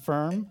to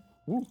confirm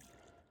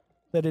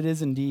that it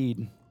is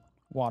indeed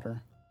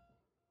water.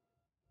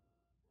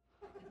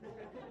 It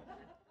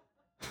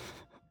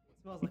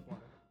smells like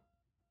water.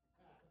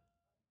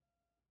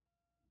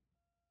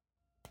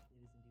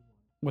 It is indeed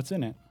water. What's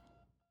in it?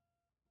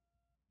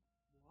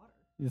 Water.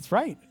 That's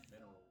right.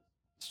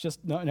 It's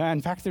just, no,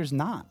 in fact, there's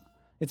not.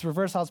 It's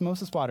reverse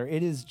osmosis water.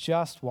 It is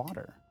just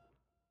water.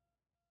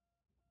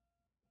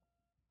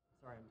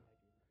 Sorry,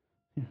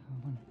 I'm Yeah,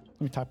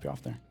 let me top you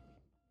off there.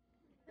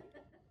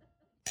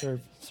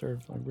 Serve,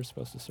 like we're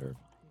supposed to serve.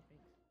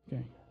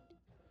 Okay.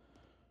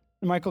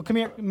 Michael, come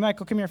here.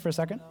 Michael, come here for a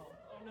second.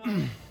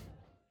 No.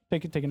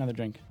 Take another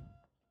drink.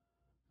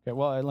 Okay,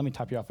 well, let me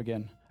top you off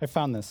again. I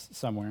found this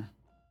somewhere.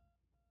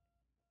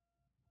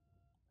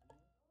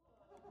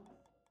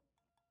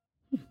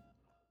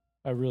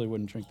 I really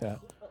wouldn't drink that.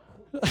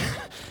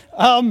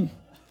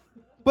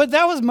 But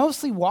that was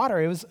mostly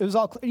water. It was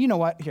all, you know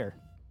what? Here,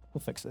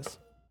 we'll fix this.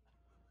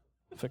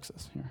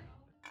 Here.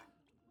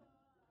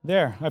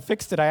 There, I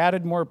fixed it. I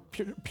added more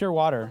pure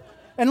water.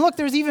 And look,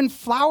 there's even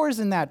flowers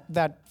in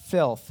that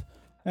filth.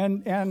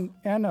 And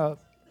a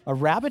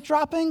rabbit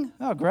dropping?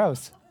 Oh,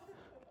 gross.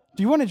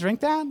 Do you want to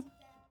drink that?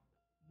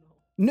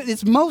 No,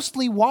 it's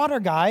mostly water,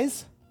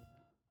 guys.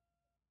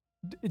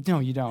 No,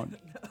 you don't.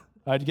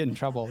 I'd get in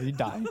trouble. You'd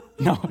die.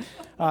 No.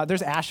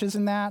 There's ashes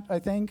in that, I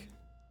think.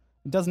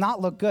 It does not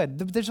look good.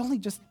 There's only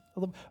just a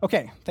little.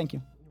 Okay, thank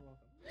you.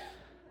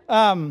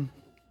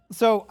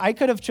 So I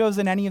could have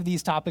chosen any of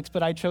these topics,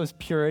 but I chose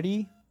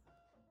purity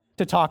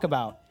to talk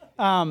about.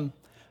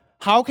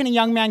 How can a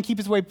young man keep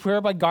his way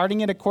pure? By guarding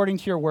it according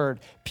to your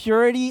word.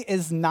 Purity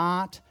is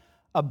not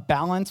a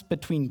balance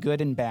between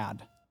good and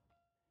bad.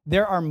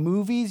 There are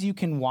movies you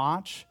can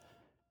watch,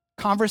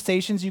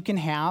 conversations you can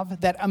have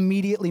that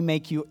immediately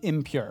make you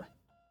impure.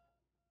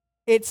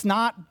 It's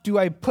not, do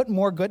I put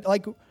more good,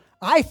 like,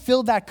 I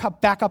filled that cup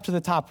back up to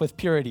the top with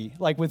purity,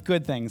 like with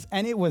good things.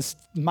 And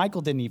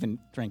Michael didn't even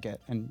drink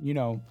it. And,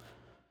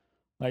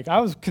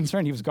 I was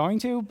concerned he was going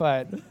to,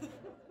 but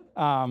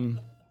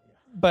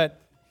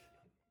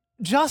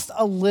just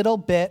a little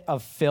bit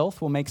of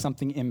filth will make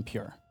something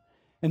impure.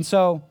 And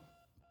so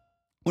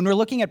when we're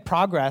looking at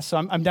progress, so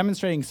I'm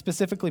demonstrating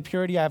specifically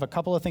purity. I have a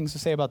couple of things to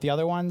say about the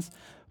other ones.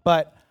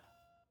 But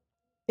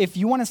if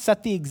you want to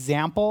set the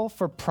example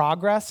for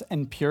progress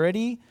and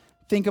purity,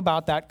 think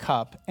about that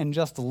cup and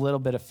just a little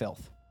bit of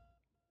filth.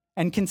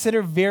 And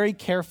consider very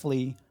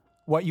carefully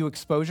what you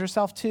expose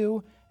yourself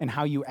to and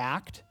how you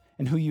act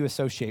and who you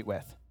associate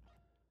with.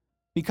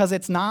 Because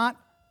it's not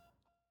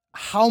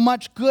how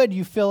much good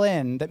you fill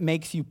in that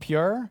makes you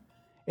pure.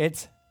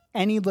 It's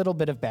any little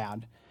bit of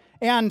bad.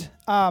 And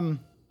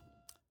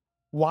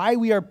why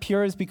we are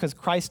pure is because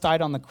Christ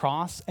died on the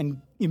cross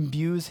and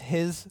imbues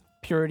his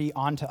purity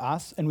onto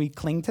us, and we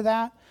cling to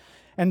that.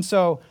 And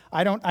so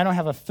I don't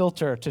have a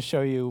filter to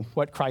show you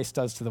what Christ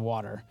does to the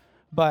water.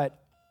 But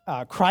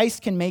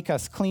Christ can make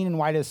us clean and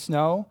white as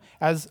snow,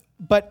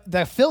 but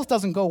the filth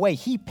doesn't go away.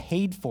 He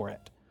paid for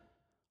it.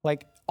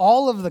 Like,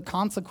 all of the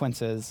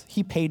consequences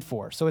he paid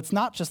for. So it's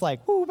not just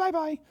like, whoo,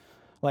 bye-bye.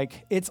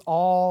 Like, it's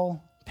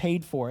all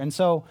paid for. And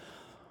so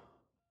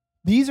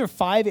these are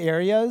 5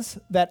 areas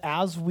that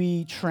as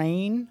we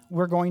train,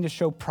 we're going to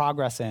show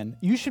progress in.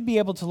 You should be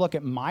able to look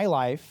at my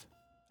life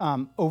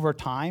over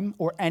time,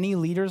 or any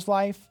leader's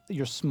life,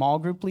 your small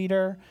group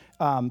leader,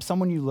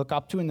 someone you look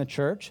up to in the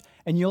church,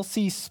 and you'll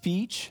see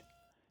speech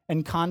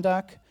and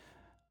conduct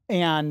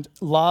and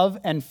love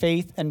and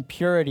faith and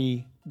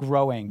purity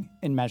growing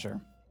in measure.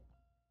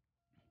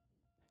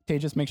 Okay,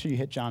 just make sure you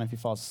hit John if he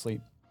falls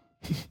asleep.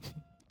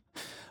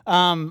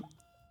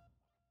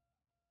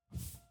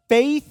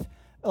 Faith,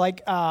 these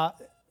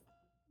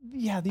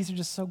are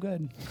just so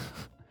good.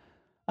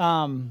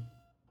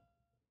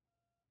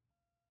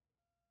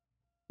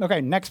 Okay,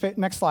 next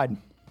slide.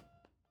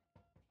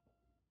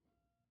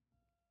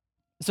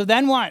 So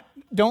then what?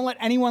 Don't let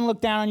anyone look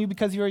down on you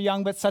because you are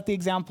young, but set the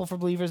example for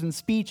believers in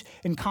speech,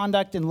 in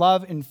conduct, in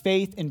love, in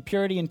faith, in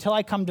purity. Until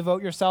I come,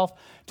 devote yourself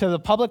to the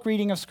public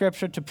reading of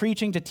Scripture, to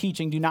preaching, to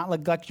teaching. Do not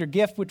neglect your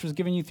gift, which was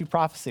given you through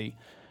prophecy.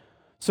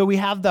 So we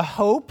have the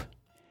hope,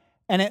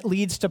 and it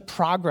leads to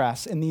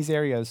progress in these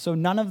areas. So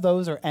none of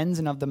those are ends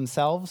in of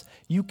themselves.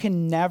 You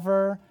can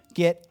never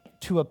get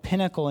to a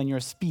pinnacle in your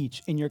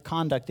speech, in your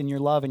conduct, in your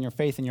love, in your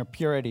faith, in your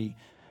purity,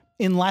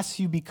 unless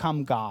you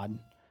become God,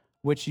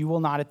 which you will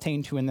not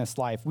attain to in this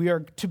life. We are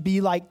to be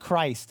like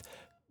Christ.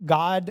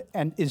 God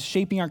is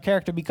shaping our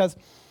character because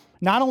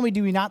not only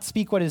do we not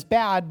speak what is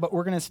bad, but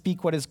we're going to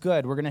speak what is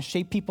good. We're going to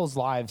shape people's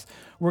lives.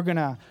 We're going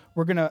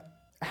to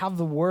have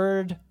the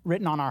word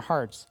written on our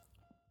hearts.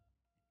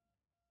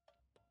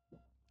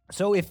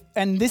 So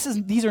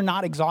these are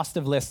not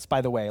exhaustive lists,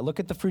 by the way.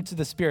 Look at the fruits of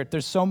the Spirit.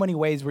 There's so many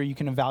ways where you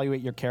can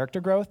evaluate your character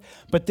growth,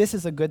 but this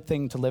is a good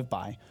thing to live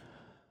by.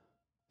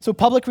 So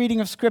public reading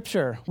of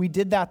Scripture, we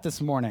did that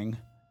this morning.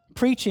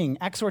 Preaching,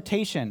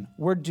 exhortation,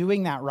 we're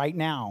doing that right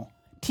now.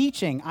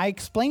 Teaching, I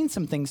explained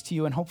some things to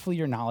you and hopefully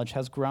your knowledge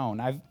has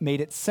grown. I've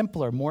made it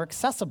simpler, more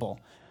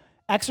accessible.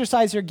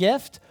 Exercise your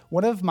gift.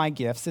 One of my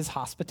gifts is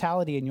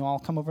hospitality, and you all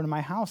come over to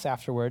my house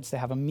afterwards to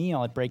have a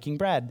meal at Breaking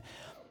Bread.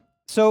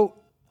 So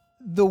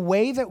the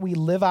way that we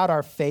live out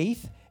our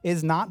faith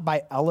is not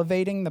by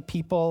elevating the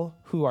people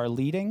who are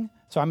leading.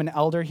 So I'm an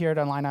elder here at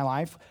Illini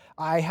Life.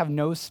 I have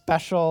no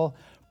special,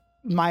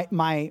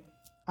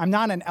 I'm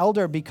not an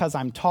elder because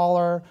I'm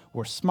taller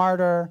or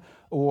smarter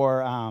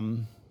or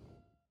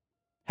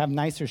have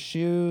nicer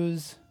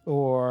shoes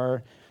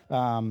or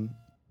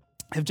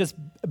have just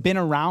been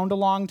around a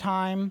long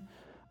time.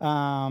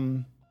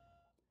 So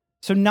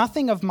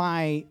nothing of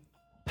my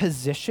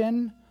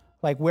position,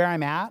 like where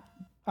I'm at,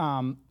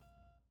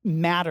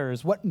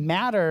 matters. What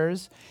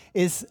matters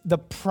is the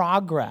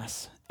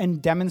progress and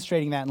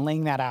demonstrating that and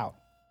laying that out.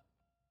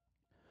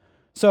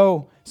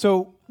 So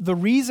the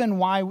reason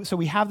why, so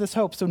we have this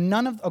hope. So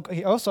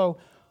also,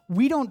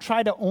 we don't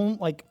try to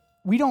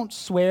we don't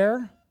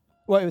swear.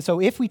 Well, so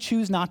if we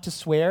choose not to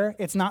swear,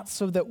 it's not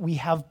so that we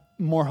have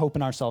more hope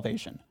in our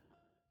salvation.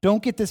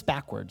 Don't get this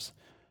backwards.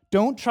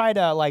 Don't try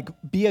to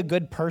be a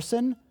good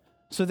person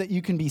so that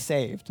you can be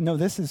saved. No,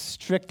 this is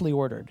strictly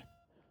ordered.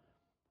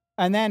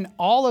 And then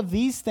all of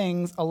these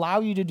things allow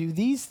you to do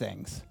these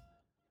things.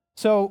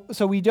 So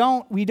we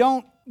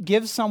don't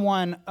give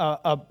someone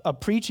a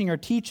preaching or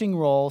teaching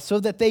role so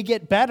that they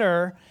get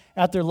better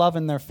at their love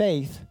and their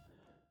faith.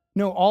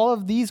 No, all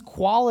of these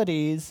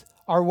qualities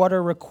are what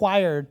are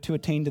required to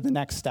attain to the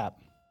next step.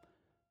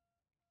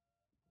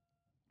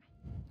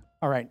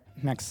 All right,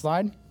 next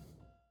slide.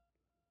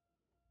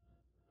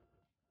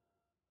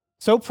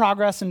 Show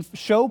progress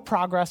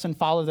and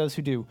follow those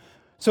who do.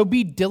 So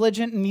be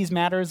diligent in these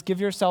matters. Give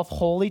yourself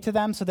wholly to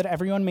them so that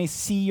everyone may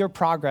see your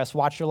progress.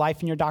 Watch your life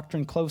and your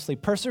doctrine closely.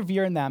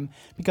 Persevere in them,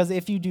 because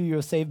if you do,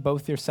 you'll save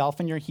both yourself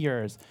and your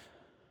hearers.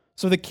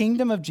 So the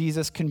kingdom of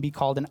Jesus can be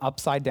called an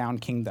upside-down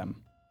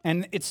kingdom.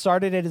 And it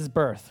started at his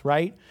birth,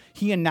 right?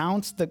 He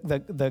announced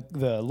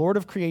the Lord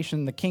of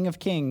creation, the King of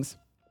kings.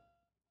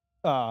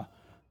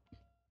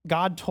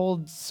 God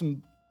told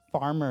some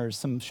farmers,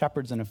 some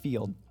shepherds in a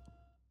field.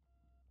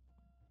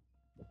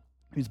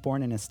 He was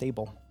born in a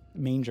stable.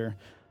 Manger.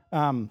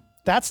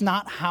 That's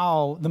not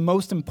how the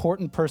most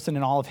important person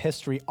in all of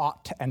history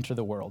ought to enter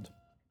the world.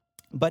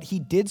 But he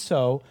did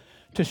so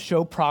to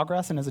show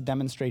progress and as a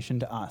demonstration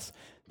to us.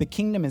 The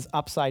kingdom is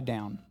upside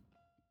down.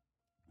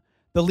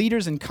 The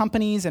leaders in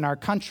companies in our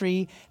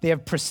country, they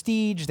have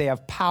prestige, they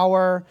have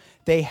power,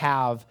 they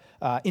have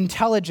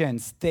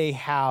intelligence, they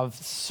have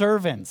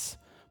servants,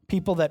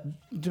 people that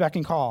beck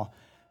and call.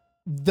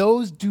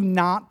 Those do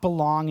not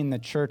belong in the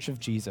church of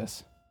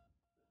Jesus.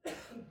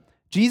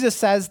 Jesus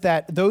says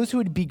that those who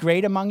would be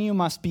great among you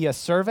must be a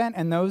servant,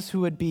 and those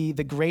who would be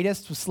the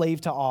greatest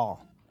slave to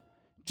all.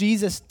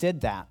 Jesus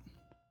did that.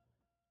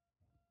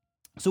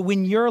 So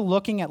when you're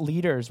looking at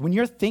leaders, when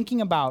you're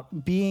thinking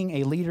about being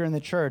a leader in the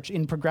church,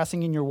 in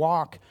progressing in your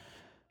walk,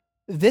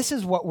 this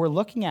is what we're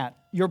looking at: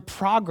 your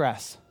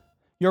progress,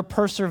 your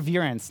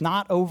perseverance,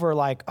 not over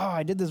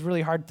I did this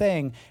really hard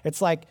thing.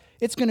 It's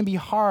it's going to be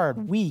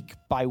hard week,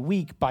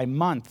 by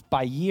month,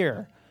 by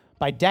year,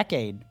 by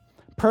decade.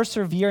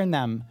 Persevere in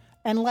them.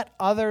 And let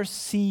others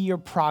see your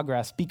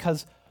progress,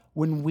 because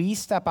when we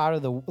step out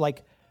of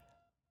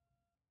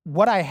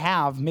what I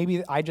have,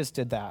 maybe I just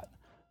did that.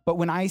 But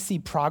when I see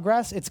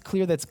progress, it's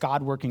clear that's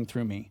God working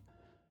through me.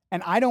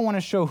 And I don't want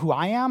to show who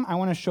I am. I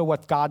want to show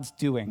what God's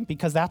doing,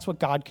 because that's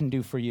what God can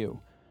do for you.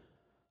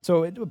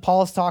 So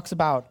Paul talks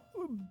about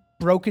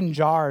broken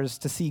jars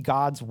to see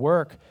God's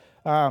work.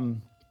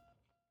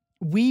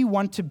 We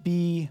want to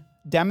be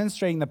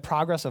demonstrating the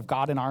progress of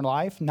God in our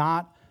life,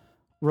 not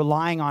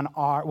relying on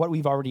what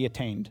we've already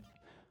attained.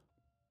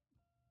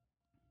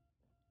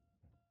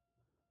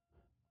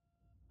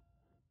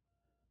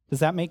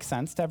 Does that make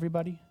sense to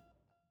everybody?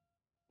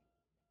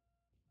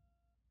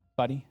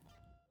 Buddy?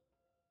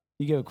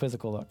 You give a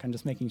quizzical look. I'm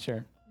just making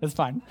sure. It's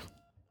fine.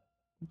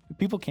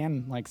 People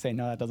can say,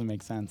 no, that doesn't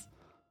make sense.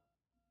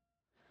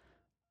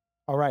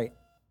 All right.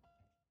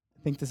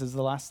 I think this is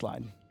the last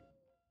slide.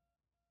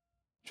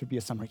 Should be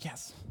a summary.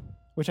 Yes.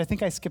 Which I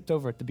think I skipped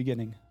over at the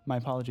beginning. My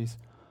apologies.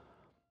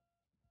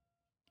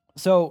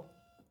 So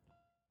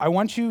I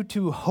want you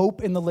to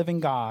hope in the living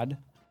God.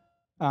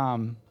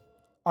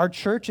 Our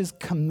church is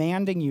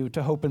commanding you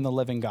to hope in the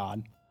living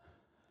God.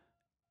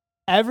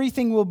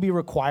 Everything will be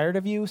required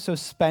of you, so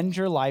spend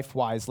your life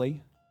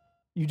wisely.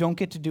 You don't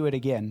get to do it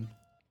again.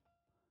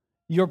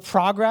 Your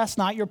progress,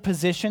 not your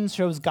position,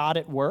 shows God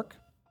at work.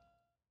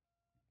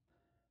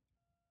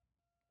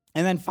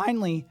 And then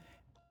finally,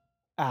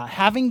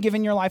 having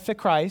given your life to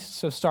Christ,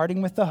 so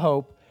starting with the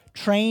hope,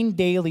 train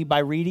daily by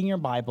reading your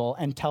Bible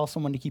and tell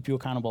someone to keep you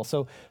accountable.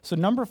 So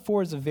number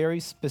 4 is a very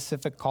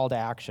specific call to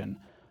action.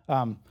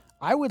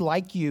 I would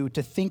like you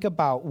to think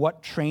about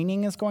what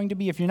training is going to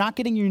be. If you're not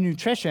getting your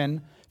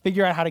nutrition,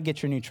 figure out how to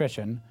get your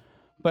nutrition.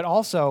 But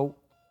also,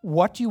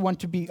 what do you want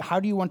to be? How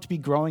do you want to be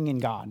growing in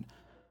God?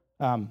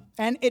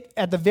 And it,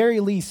 at the very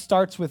least,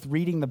 starts with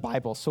reading the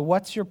Bible. So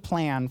what's your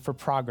plan for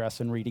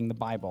progress in reading the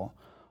Bible?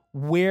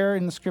 Where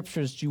in the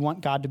scriptures do you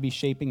want God to be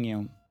shaping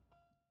you?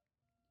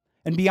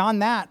 And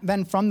beyond that,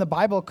 then from the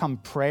Bible come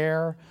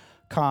prayer,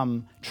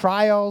 come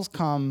trials,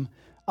 come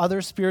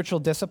other spiritual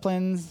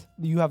disciplines.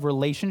 You have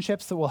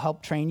relationships that will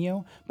help train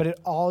you, but it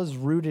all is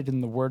rooted in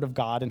the Word of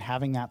God and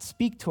having that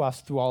speak to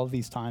us through all of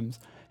these times.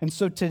 And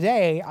so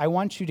today, I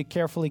want you to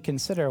carefully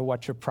consider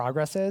what your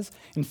progress is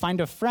and find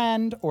a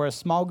friend or a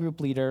small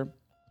group leader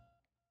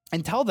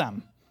and tell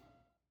them.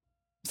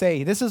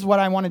 Say, this is what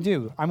I want to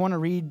do. I want to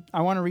read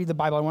the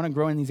Bible. I want to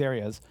grow in these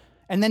areas.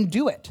 And then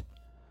do it.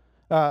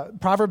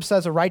 Proverbs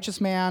says a righteous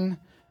man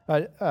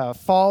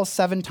falls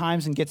 7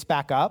 times and gets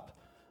back up.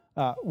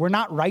 We're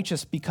not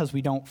righteous because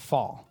we don't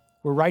fall.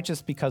 We're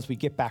righteous because we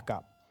get back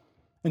up.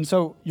 And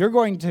so you're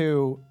going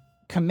to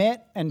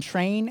commit and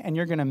train, and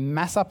you're going to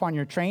mess up on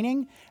your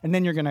training, and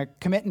then you're going to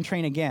commit and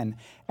train again.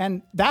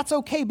 And that's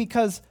okay,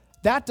 because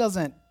that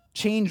doesn't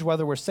change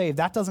whether we're saved.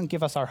 That doesn't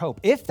give us our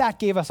hope. If that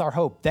gave us our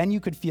hope, then you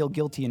could feel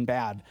guilty and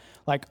bad.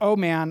 Like, oh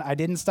man, I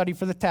didn't study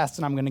for the test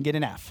and I'm going to get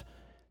an F.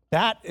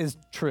 That is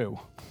true.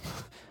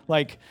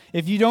 Like,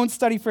 if you don't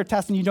study for a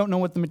test and you don't know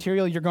what the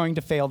material, you're going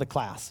to fail the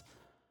class.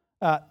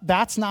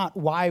 That's not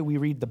why we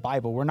read the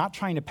Bible. We're not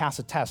trying to pass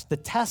a test. The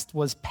test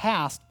was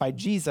passed by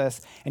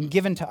Jesus and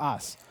given to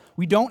us.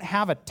 We don't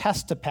have a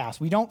test to pass.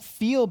 We don't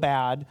feel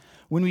bad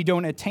when we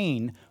don't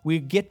attain. We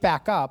get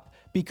back up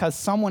because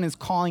someone is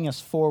calling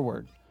us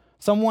forward.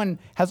 Someone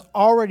has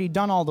already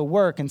done all the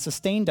work and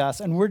sustained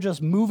us, and we're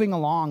just moving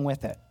along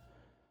with it.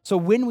 So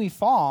when we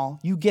fall,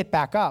 you get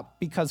back up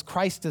because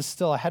Christ is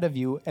still ahead of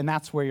you, and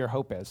that's where your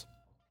hope is.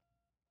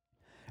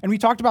 And we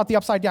talked about the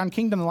upside-down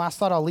kingdom. The last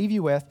thought I'll leave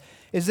you with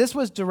is this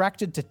was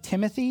directed to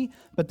Timothy,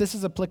 but this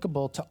is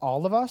applicable to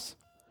all of us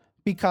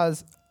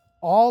because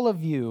all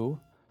of you,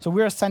 so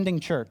we're a sending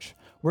church.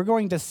 We're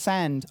going to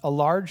send a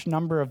large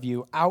number of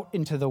you out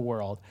into the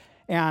world.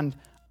 And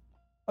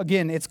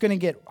again, it's going to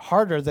get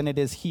harder than it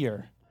is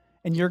here.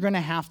 And you're going to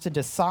have to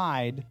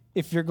decide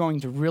if you're going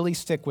to really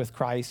stick with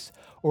Christ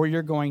or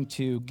you're going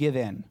to give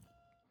in.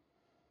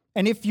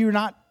 And if you're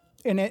not,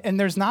 and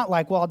there's not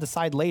like, well, I'll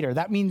decide later.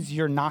 That means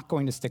you're not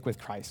going to stick with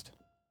Christ.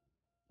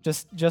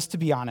 Just to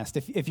be honest,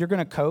 if you're going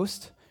to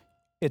coast,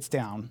 it's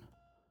down.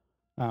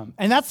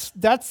 And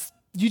that's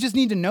you just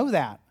need to know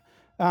that.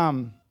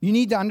 You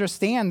need to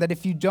understand that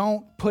if you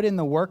don't put in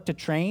the work to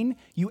train,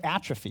 you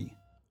atrophy.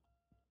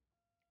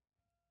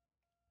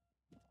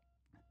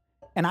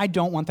 And I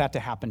don't want that to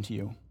happen to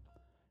you.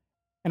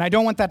 And I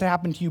don't want that to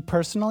happen to you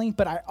personally,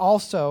 but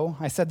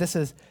I said this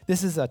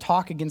is a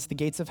talk against the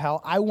gates of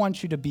hell. I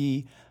want you to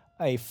be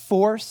a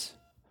force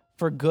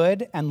for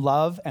good and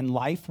love and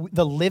life,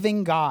 the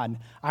living God.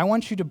 I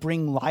want you to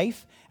bring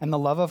life and the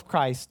love of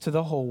Christ to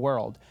the whole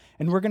world.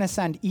 And we're going to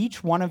send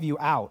each one of you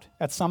out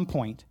at some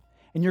point,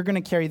 and you're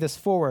going to carry this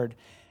forward.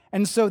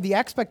 And so the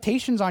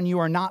expectations on you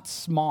are not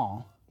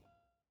small.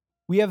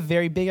 We have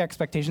very big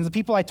expectations. The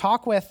people I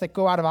talk with that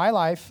go out of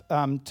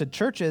iLife to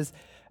churches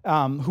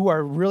who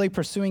are really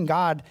pursuing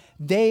God,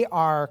 they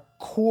are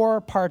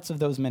core parts of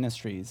those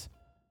ministries.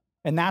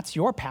 And that's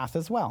your path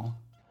as well.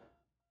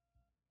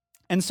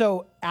 And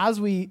so as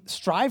we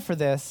strive for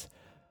this,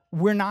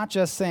 we're not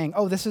just saying,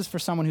 oh, this is for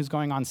someone who's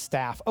going on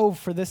staff. Oh,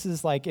 this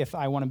is like if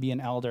I want to be an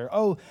elder.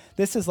 Oh,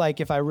 this is like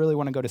if I really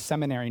want to go to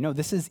seminary. No,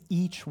 this is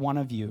each one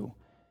of you.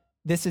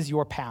 This is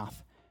your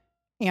path.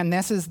 And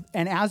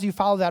as you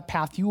follow that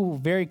path, you will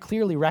very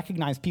clearly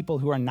recognize people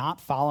who are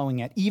not following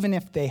it, even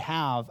if they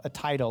have a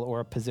title or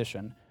a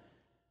position.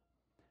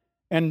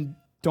 And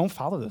don't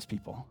follow those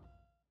people.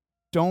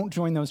 Don't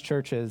join those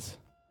churches,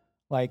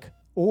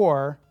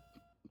 or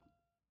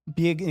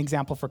be an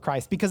example for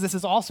Christ. Because this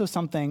is also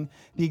something,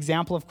 the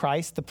example of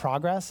Christ, the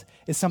progress,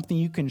 is something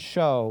you can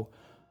show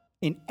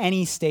in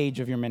any stage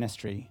of your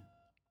ministry.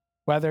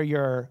 Whether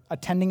you're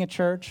attending a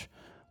church,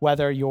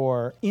 whether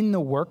you're in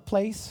the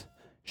workplace,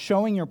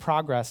 showing your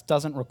progress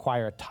doesn't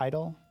require a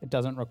title. It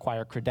doesn't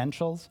require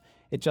credentials.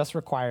 It just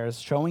requires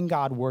showing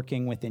God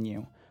working within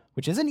you.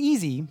 which isn't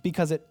easy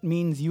because it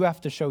means you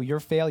have to show your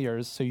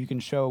failures so you can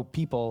show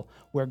people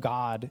where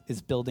God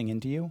is building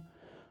into you.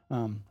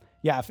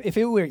 If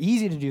it were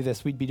easy to do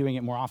this, we'd be doing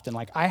it more often.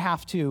 Like, I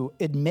have to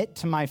admit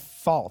to my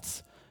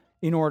faults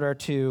in order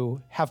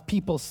to have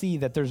people see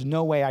that there's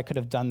no way I could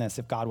have done this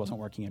if God wasn't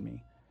working in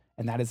me.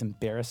 And that is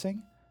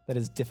embarrassing. That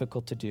is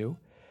difficult to do.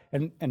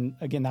 And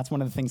again, that's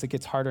one of the things that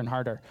gets harder and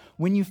harder.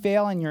 When you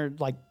fail and you're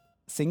like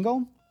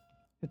single,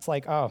 it's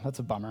like, oh, that's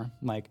a bummer.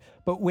 Like,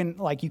 but when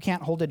like you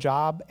can't hold a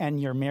job and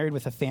you're married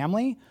with a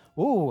family,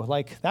 ooh,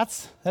 like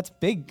that's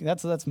big.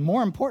 That's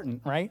more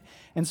important, right?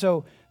 And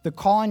so the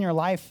call in your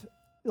life,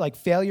 like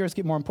failures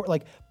get more important.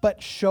 Like,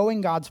 but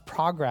showing God's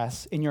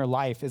progress in your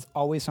life is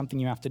always something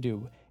you have to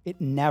do. It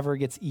never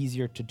gets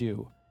easier to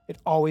do. It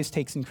always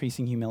takes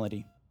increasing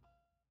humility.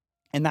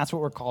 And that's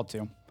what we're called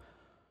to.